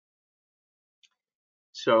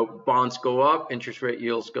 So bonds go up, interest rate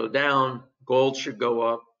yields go down, gold should go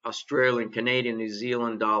up, Australian, Canadian, New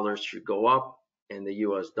Zealand dollars should go up, and the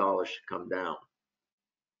US dollar should come down.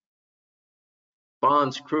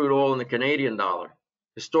 bonds, crude oil, and the Canadian dollar.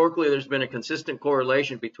 Historically, there's been a consistent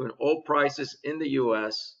correlation between oil prices in the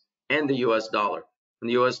U.S. and the U.S. dollar. When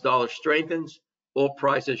the U.S. dollar strengthens, oil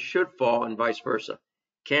prices should fall and vice versa.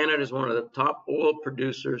 Canada is one of the top oil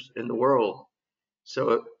producers in the world.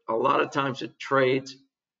 So a lot of times it trades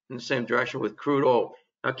in the same direction with crude oil.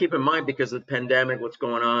 Now keep in mind, because of the pandemic, what's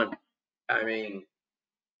going on, I mean,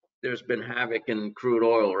 there's been havoc in crude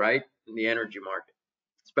oil, right? In the energy market,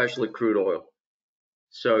 especially crude oil.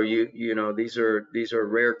 So you know, these are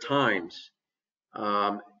rare times.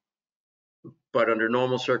 But under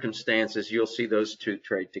normal circumstances, you'll see those two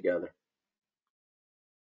trade together.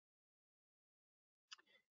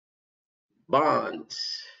 Bonds,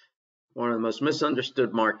 one of the most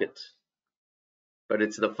misunderstood markets, but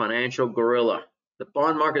it's the financial gorilla. The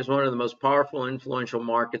bond market is one of the most powerful and influential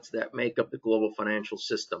markets that make up the global financial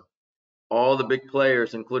system. All the big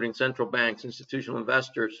players, including central banks, institutional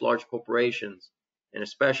investors, large corporations, and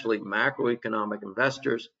especially macroeconomic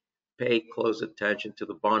investors, pay close attention to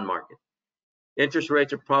the bond market. Interest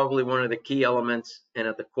rates are probably one of the key elements and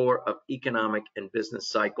at the core of economic and business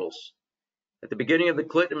cycles. At the beginning of the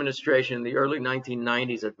Clinton administration in the early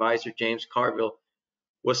 1990s, advisor James Carville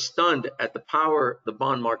was stunned at the power the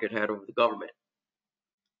bond market had over the government.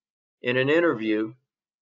 In an interview,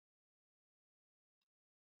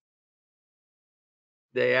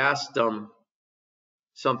 they asked him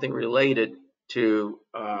something related to,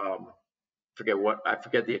 I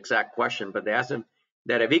forget the exact question, but they asked him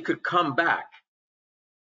that if he could come back,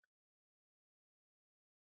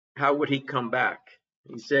 how would he come back?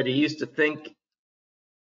 He said he used to think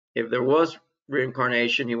if there was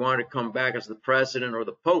reincarnation, he wanted to come back as the president or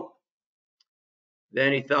the Pope.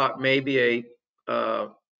 Then he thought maybe a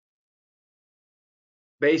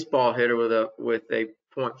baseball hitter with a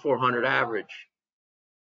 .400 average.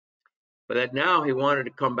 But that now he wanted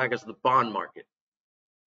to come back as the bond market.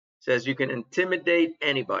 Says you can intimidate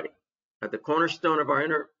anybody. At the cornerstone of our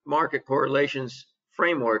intermarket correlations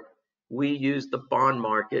framework, we use the bond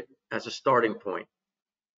market as a starting point.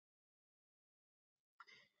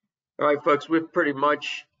 All right, folks, we've pretty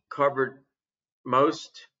much covered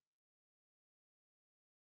most.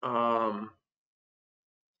 What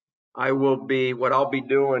I'll be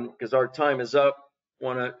doing, because our time is up,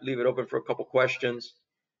 want to leave it open for a couple questions.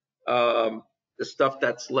 The stuff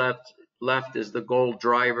that's left is the gold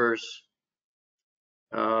drivers,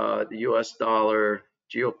 the US dollar,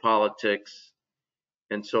 geopolitics,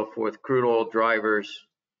 and so forth, crude oil drivers.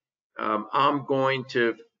 And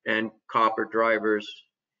copper drivers.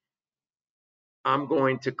 I'm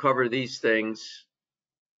going to cover these things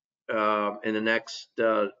in the next,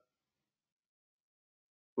 what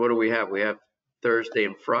do we have? We have Thursday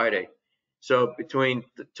and Friday. So between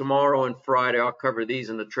tomorrow and Friday, I'll cover these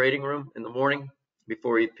in the trading room in the morning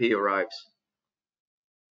before EP arrives.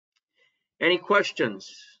 Any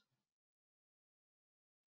questions?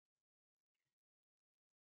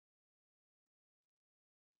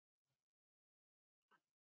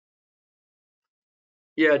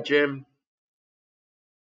 Yeah, Jim.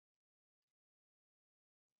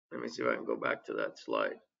 Let me see if I can go back to that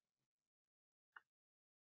slide.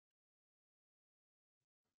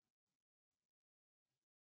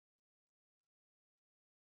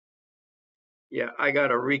 Yeah, I got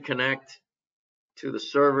to reconnect to the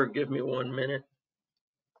server. Give me 1 minute.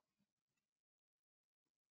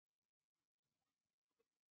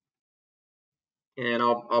 And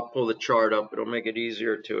I'll pull the chart up. It'll make it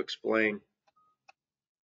easier to explain.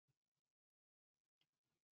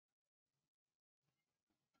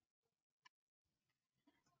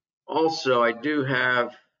 Also, I do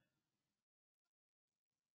have,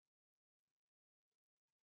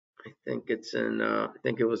 I think it's in, I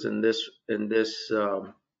think it was in this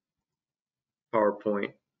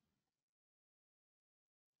PowerPoint.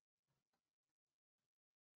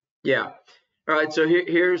 Yeah. All right. So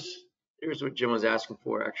here's what Jim was asking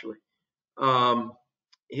for, actually.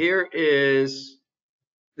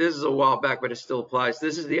 This is a while back, but it still applies.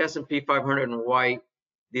 This is the S&P 500 in white.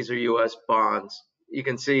 These are U.S. bonds. You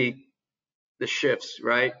can see the shifts,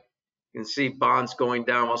 right? You can see bonds going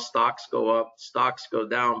down while stocks go up, stocks go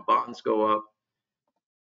down, bonds go up.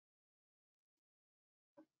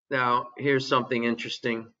 Now, here's something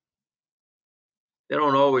interesting. They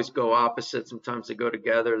don't always go opposite. Sometimes they go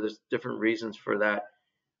together. There's different reasons for that.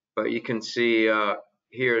 But you can see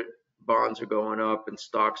here bonds are going up and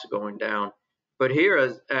stocks are going down. But here,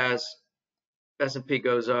 as S&P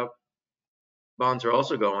goes up, bonds are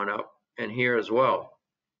also going up, and here as well.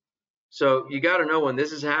 So you got to know when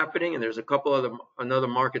this is happening, and there's a couple of another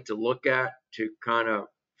market to look at to kind of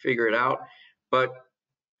figure it out. But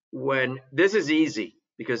when this is easy,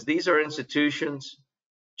 because these are institutions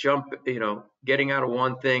getting out of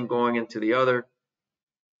one thing, going into the other.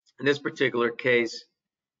 In this particular case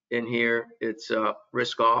in here, it's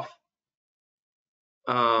risk off.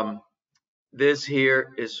 This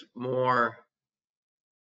here is more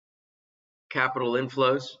capital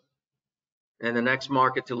inflows. And the next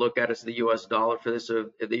market to look at is the US dollar. For this,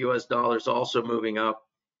 if the US dollar is also moving up,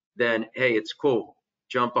 then hey, it's cool.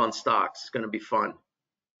 Jump on stocks. It's going to be fun.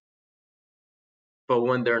 But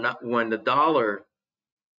when they're not, when the dollar,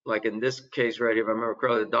 like in this case right here, if I remember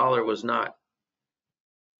correctly, the dollar was not.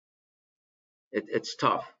 It's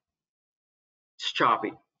tough. It's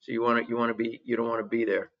choppy. So you don't want to be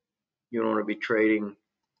there. You don't want to be trading,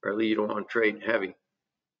 or at least you don't want to trade heavy,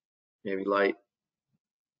 maybe light.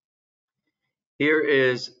 Here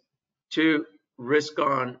is two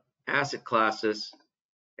risk-on asset classes,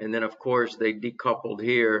 and then of course they decoupled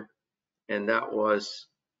here, and that was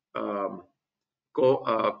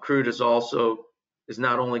crude is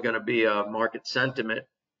not only going to be a market sentiment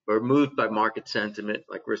or moved by market sentiment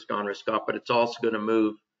like risk on, risk off, but it's also going to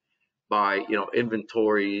move by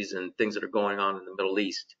inventories and things that are going on in the Middle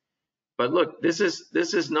East. But look, this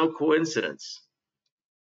is no coincidence.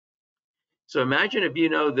 So imagine if you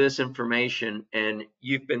know this information and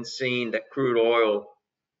you've been seeing that crude oil,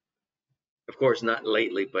 of course not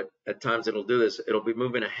lately, but at times it'll do this, it'll be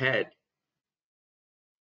moving ahead.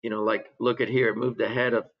 Like look at here, it moved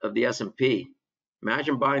ahead of the S&P.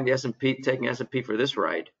 Imagine buying the S&P, taking S&P for this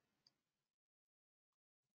ride.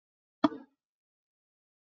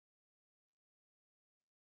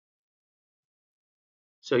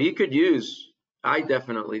 So you could use, I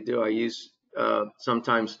definitely do, I use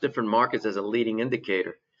sometimes different markets as a leading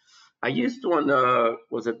indicator. I used one,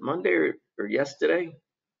 was it Monday or yesterday?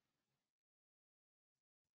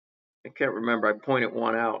 I can't remember. I pointed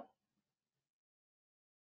one out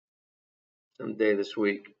someday this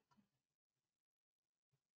week.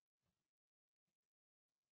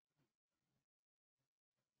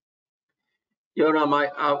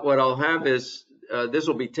 What I'll have is, this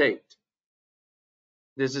will be taped.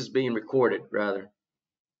 This is being recorded, rather.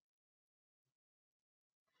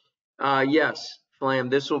 Yes, Flam,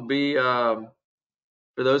 this will be, for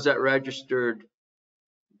those that registered,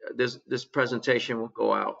 this presentation will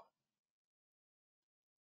go out.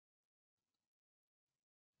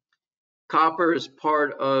 Copper is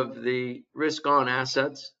part of the risk on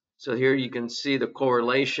assets. So here you can see the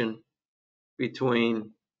correlation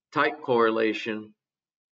between, tight correlation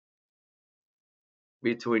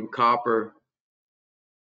between copper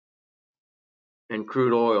and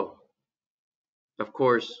crude oil. Of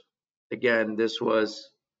course, again,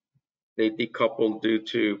 they decoupled due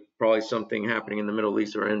to probably something happening in the Middle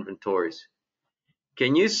East or inventories.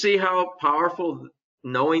 Can you see how powerful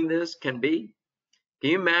knowing this can be? Can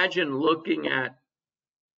you imagine looking at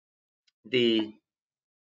the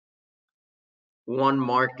one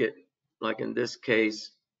market, like in this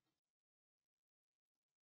case,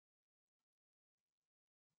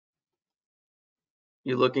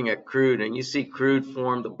 you're looking at crude and you see crude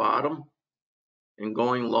form the bottom and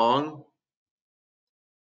going long.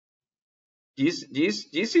 Do you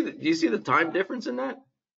see the time difference in that?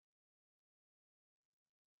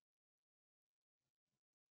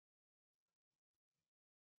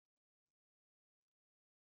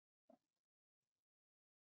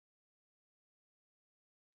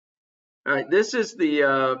 All right, this is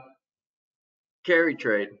the carry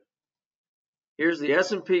trade. Here's the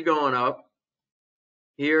S&P going up.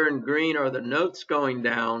 Here in green are the notes going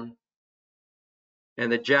down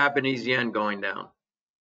and the Japanese yen going down.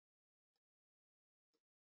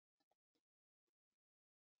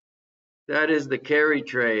 That is the carry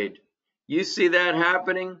trade. You see that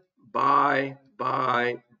happening? Buy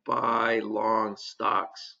long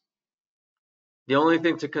stocks. The only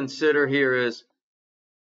thing to consider here is,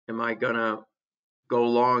 am I going to go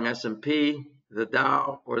long S&P, the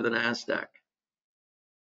Dow, or the NASDAQ?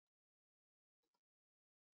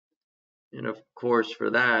 And of course,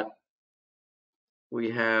 for that,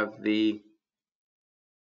 we have the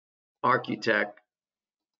architect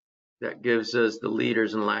that gives us the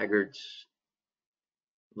leaders and laggards.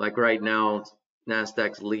 Like right now,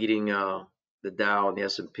 NASDAQ's leading the Dow and the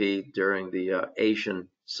S&P during the Asian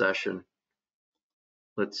session.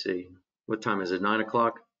 Let's see, what time is it? 9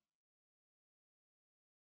 o'clock?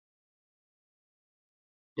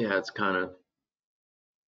 Yeah, it's kind of.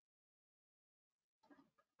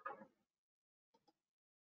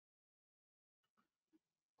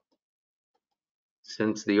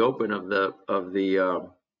 Since the open of the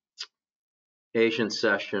Asian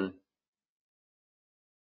session,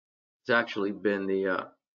 it's actually been the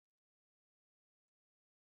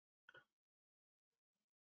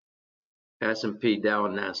S&P, Dow,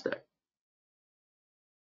 and NASDAQ.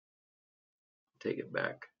 Take it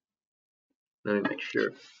back. Let me make sure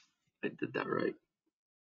I did that right.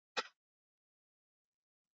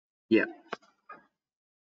 Yeah.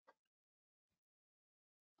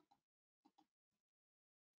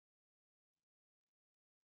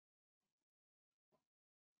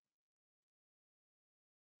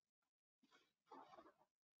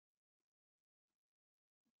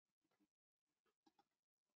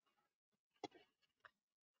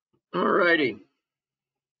 All righty.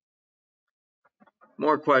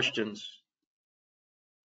 More questions.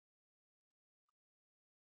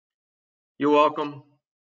 You're welcome.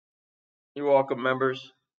 You're welcome,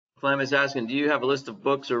 members. Clem is asking, do you have a list of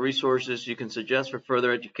books or resources you can suggest for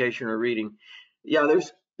further education or reading? Yeah,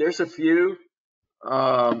 there's a few.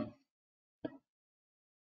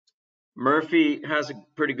 Murphy has a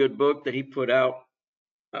pretty good book that he put out,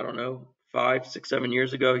 I don't know, 5, 6, 7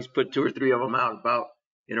 years ago. He's put 2 or 3 of them out about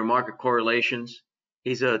intermarket correlations.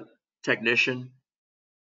 He's a technician.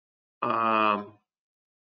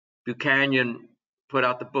 Buchanan put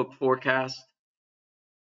out the book Forecast.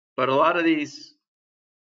 But a lot of these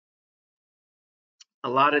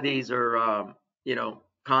are,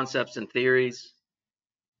 concepts and theories,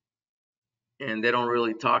 and they don't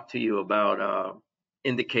really talk to you about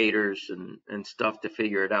indicators and stuff to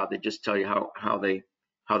figure it out. They just tell you how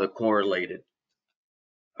they're correlated.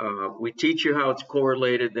 We teach you how it's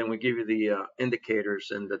correlated, then we give you the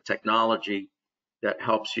indicators and the technology that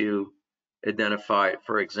helps you identify it.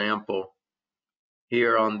 For example,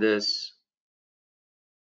 here on this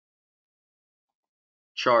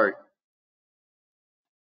chart,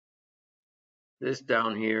 this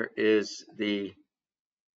down here is the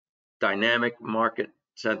dynamic market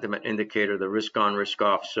sentiment indicator, the risk on, risk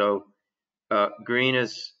off. So green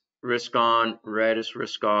is risk on, red is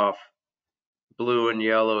risk off, blue and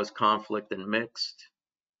yellow is conflict and mixed.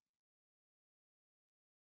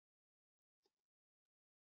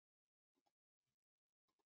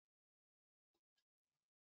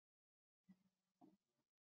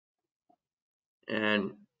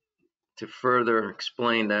 And to further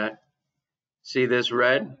explain that, see this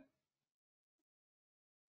red?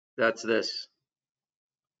 That's this.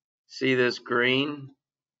 See this green?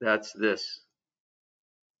 That's this.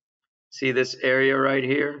 See this area right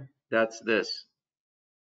here? That's this.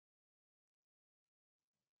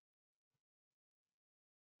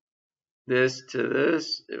 This to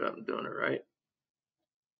this, if I'm doing it right,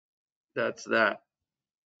 that's that.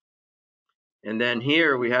 And then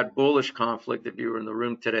here we had bullish conflict. If you were in the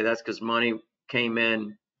room today, that's because money came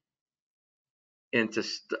into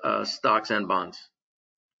stocks and bonds.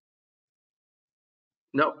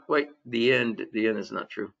 No, wait, the end is not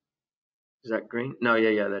true. Is that green? No,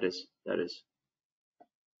 yeah, that is.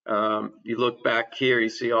 You look back here, you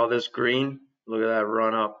see all this green. Look at that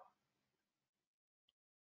run up.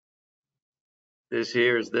 This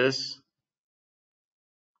here is this.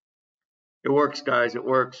 It works, guys. It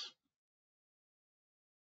works.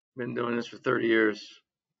 Been doing this for 30 years.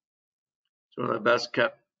 It's one of the best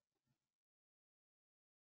kept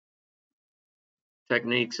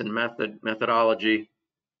techniques and methodology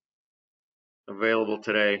available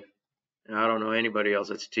today. And I don't know anybody else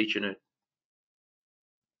that's teaching it.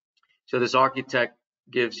 So this architect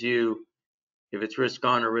gives you if it's risk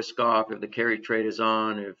on or risk off, if the carry trade is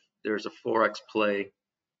on, if there's a forex play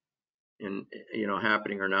in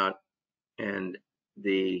happening or not, and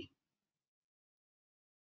the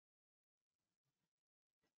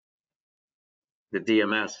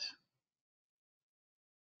DMS.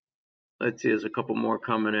 Let's see, there's a couple more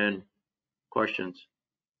coming in. Questions.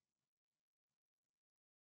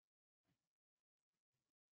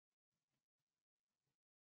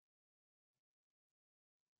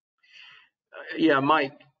 Yeah,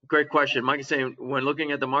 Mike, great question. Mike is saying, when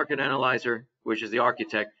looking at the market analyzer, which is the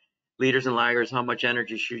architect, leaders and laggers, how much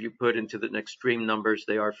energy should you put into the extreme numbers?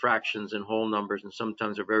 They are fractions and whole numbers, and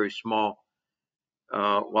sometimes are very small,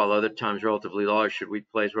 while other times relatively large. Should we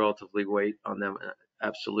place relatively weight on them?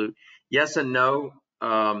 Absolute. Yes and no.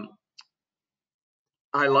 I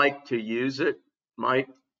like to use it, Mike,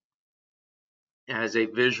 as a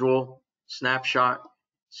visual snapshot.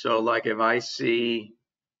 So like if I see,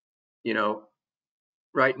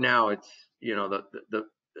 right now it's, the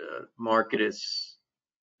market is,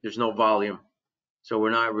 there's no volume. So we're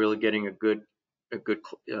not really getting a good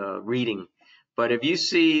reading. But if you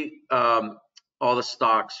see all the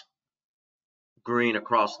stocks green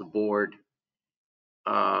across the board,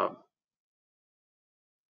 the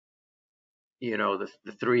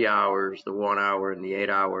 3 hours, the 1 hour, and the 8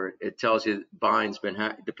 hour, it tells you buying's been,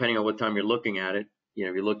 depending on what time you're looking at it,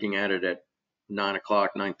 if you're looking at it at 9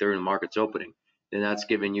 o'clock, 9:30, the market's opening. Then that's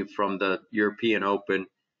giving you from the European Open,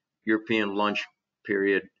 European lunch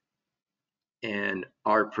period, and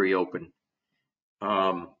our pre-open.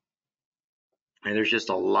 And there's just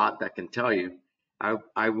a lot that can tell you.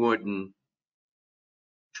 I wouldn't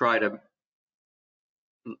try to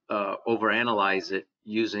overanalyze it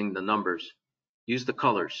using the numbers. Use the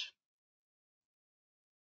colors.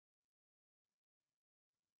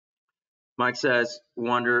 Mike says,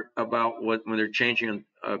 wonder about what when they're changing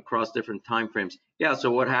across different time frames. Yeah. So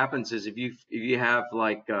what happens is if you have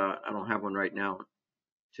like I don't have one right now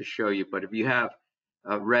to show you, but if you have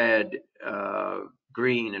red,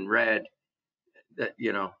 green, and red, that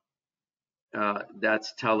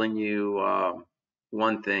that's telling you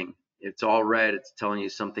one thing. It's all red. It's telling you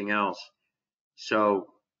something else. So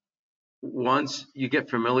once you get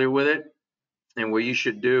familiar with it, and what you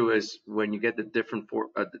should do is when you get the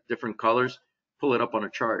different colors, pull it up on a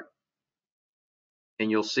chart, and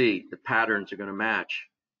you'll see the patterns are going to match.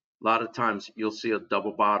 A lot of times you'll see a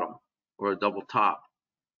double bottom or a double top,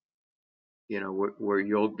 where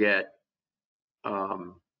you'll get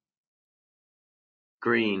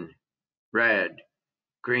green, red,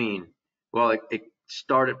 green. Well, it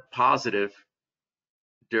started positive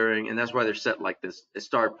during, and that's why they're set like this. It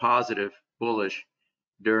started positive, bullish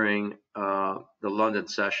during the London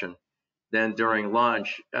session. Then during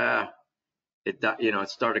lunch, it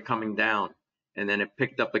started coming down, and then it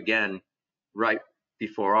picked up again right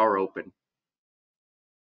before our open.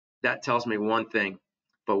 That tells me one thing.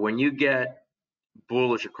 But when you get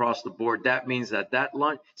bullish across the board, that means that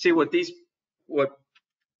lunch. See what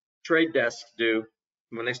trade desks do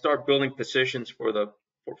when they start building positions for the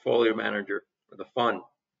portfolio manager or the fund.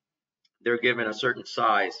 They're given a certain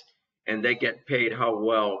size, and they get paid how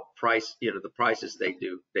well the prices they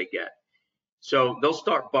get. So they'll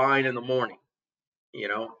start buying in the morning,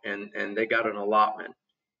 and they got an allotment,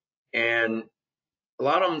 and a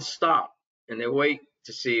lot of them stop and they wait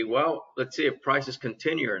to see, well, let's see if prices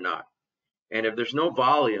continue or not. And if there's no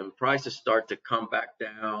volume, prices start to come back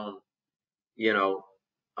down,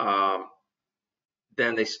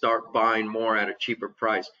 then they start buying more at a cheaper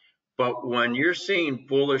price. But when you're seeing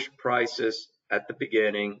bullish prices at the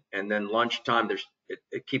beginning and then lunchtime,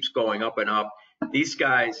 it keeps going up and up. These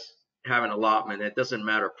guys have an allotment. It doesn't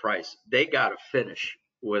matter price. They got to finish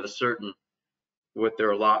with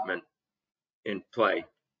their allotment in play.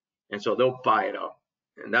 And so they'll buy it up.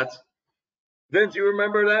 And that's, Vince, you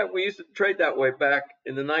remember that? We used to trade that way back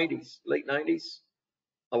in the 90s, late 90s,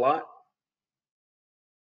 a lot.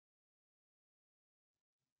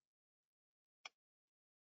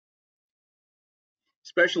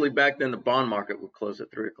 Especially back then, the bond market would close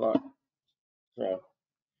at 3 o'clock. So,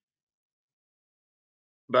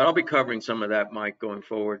 but I'll be covering some of that, Mike, going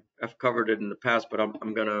forward. I've covered it in the past, but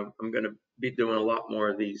I'm gonna be doing a lot more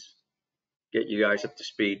of these. Get you guys up to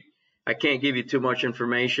speed. I can't give you too much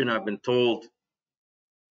information. I've been told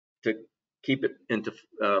to keep it into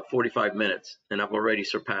 45 minutes, and I've already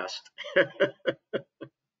surpassed.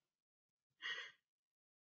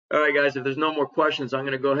 All right, guys, if there's no more questions, I'm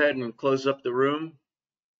going to go ahead and close up the room.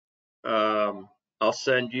 I'll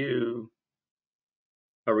send you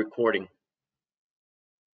a recording.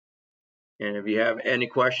 And if you have any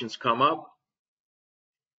questions come up.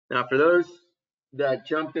 Now, for those that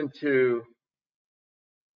jumped into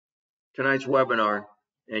tonight's webinar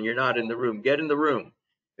and you're not in the room, get in the room.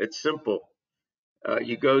 It's simple.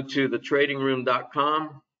 You go to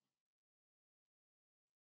thetradingroom.com.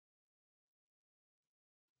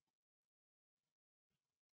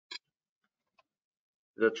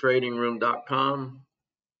 thetradingroom.com,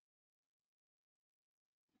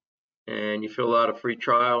 and you fill out a free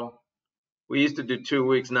trial. We used to do 2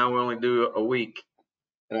 weeks. Now we only do a week.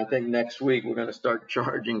 And I think next week we're going to start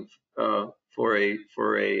charging for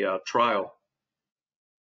a trial,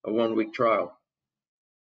 a 1 week trial.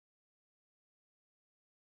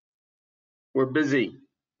 We're busy.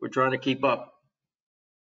 We're trying to keep up.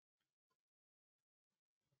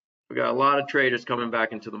 We got a lot of traders coming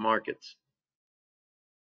back into the markets.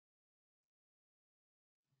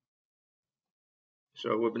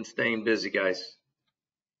 So we've been staying busy, guys.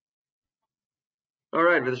 All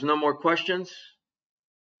right, if there's no more questions,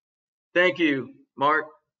 thank you, Mark.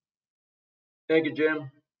 Thank you, Jim.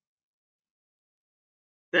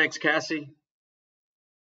 Thanks, Cassie.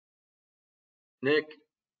 Nick.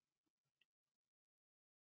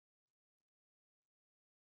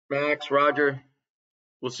 Max, Roger.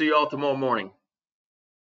 We'll see you all tomorrow morning.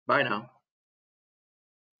 Bye now.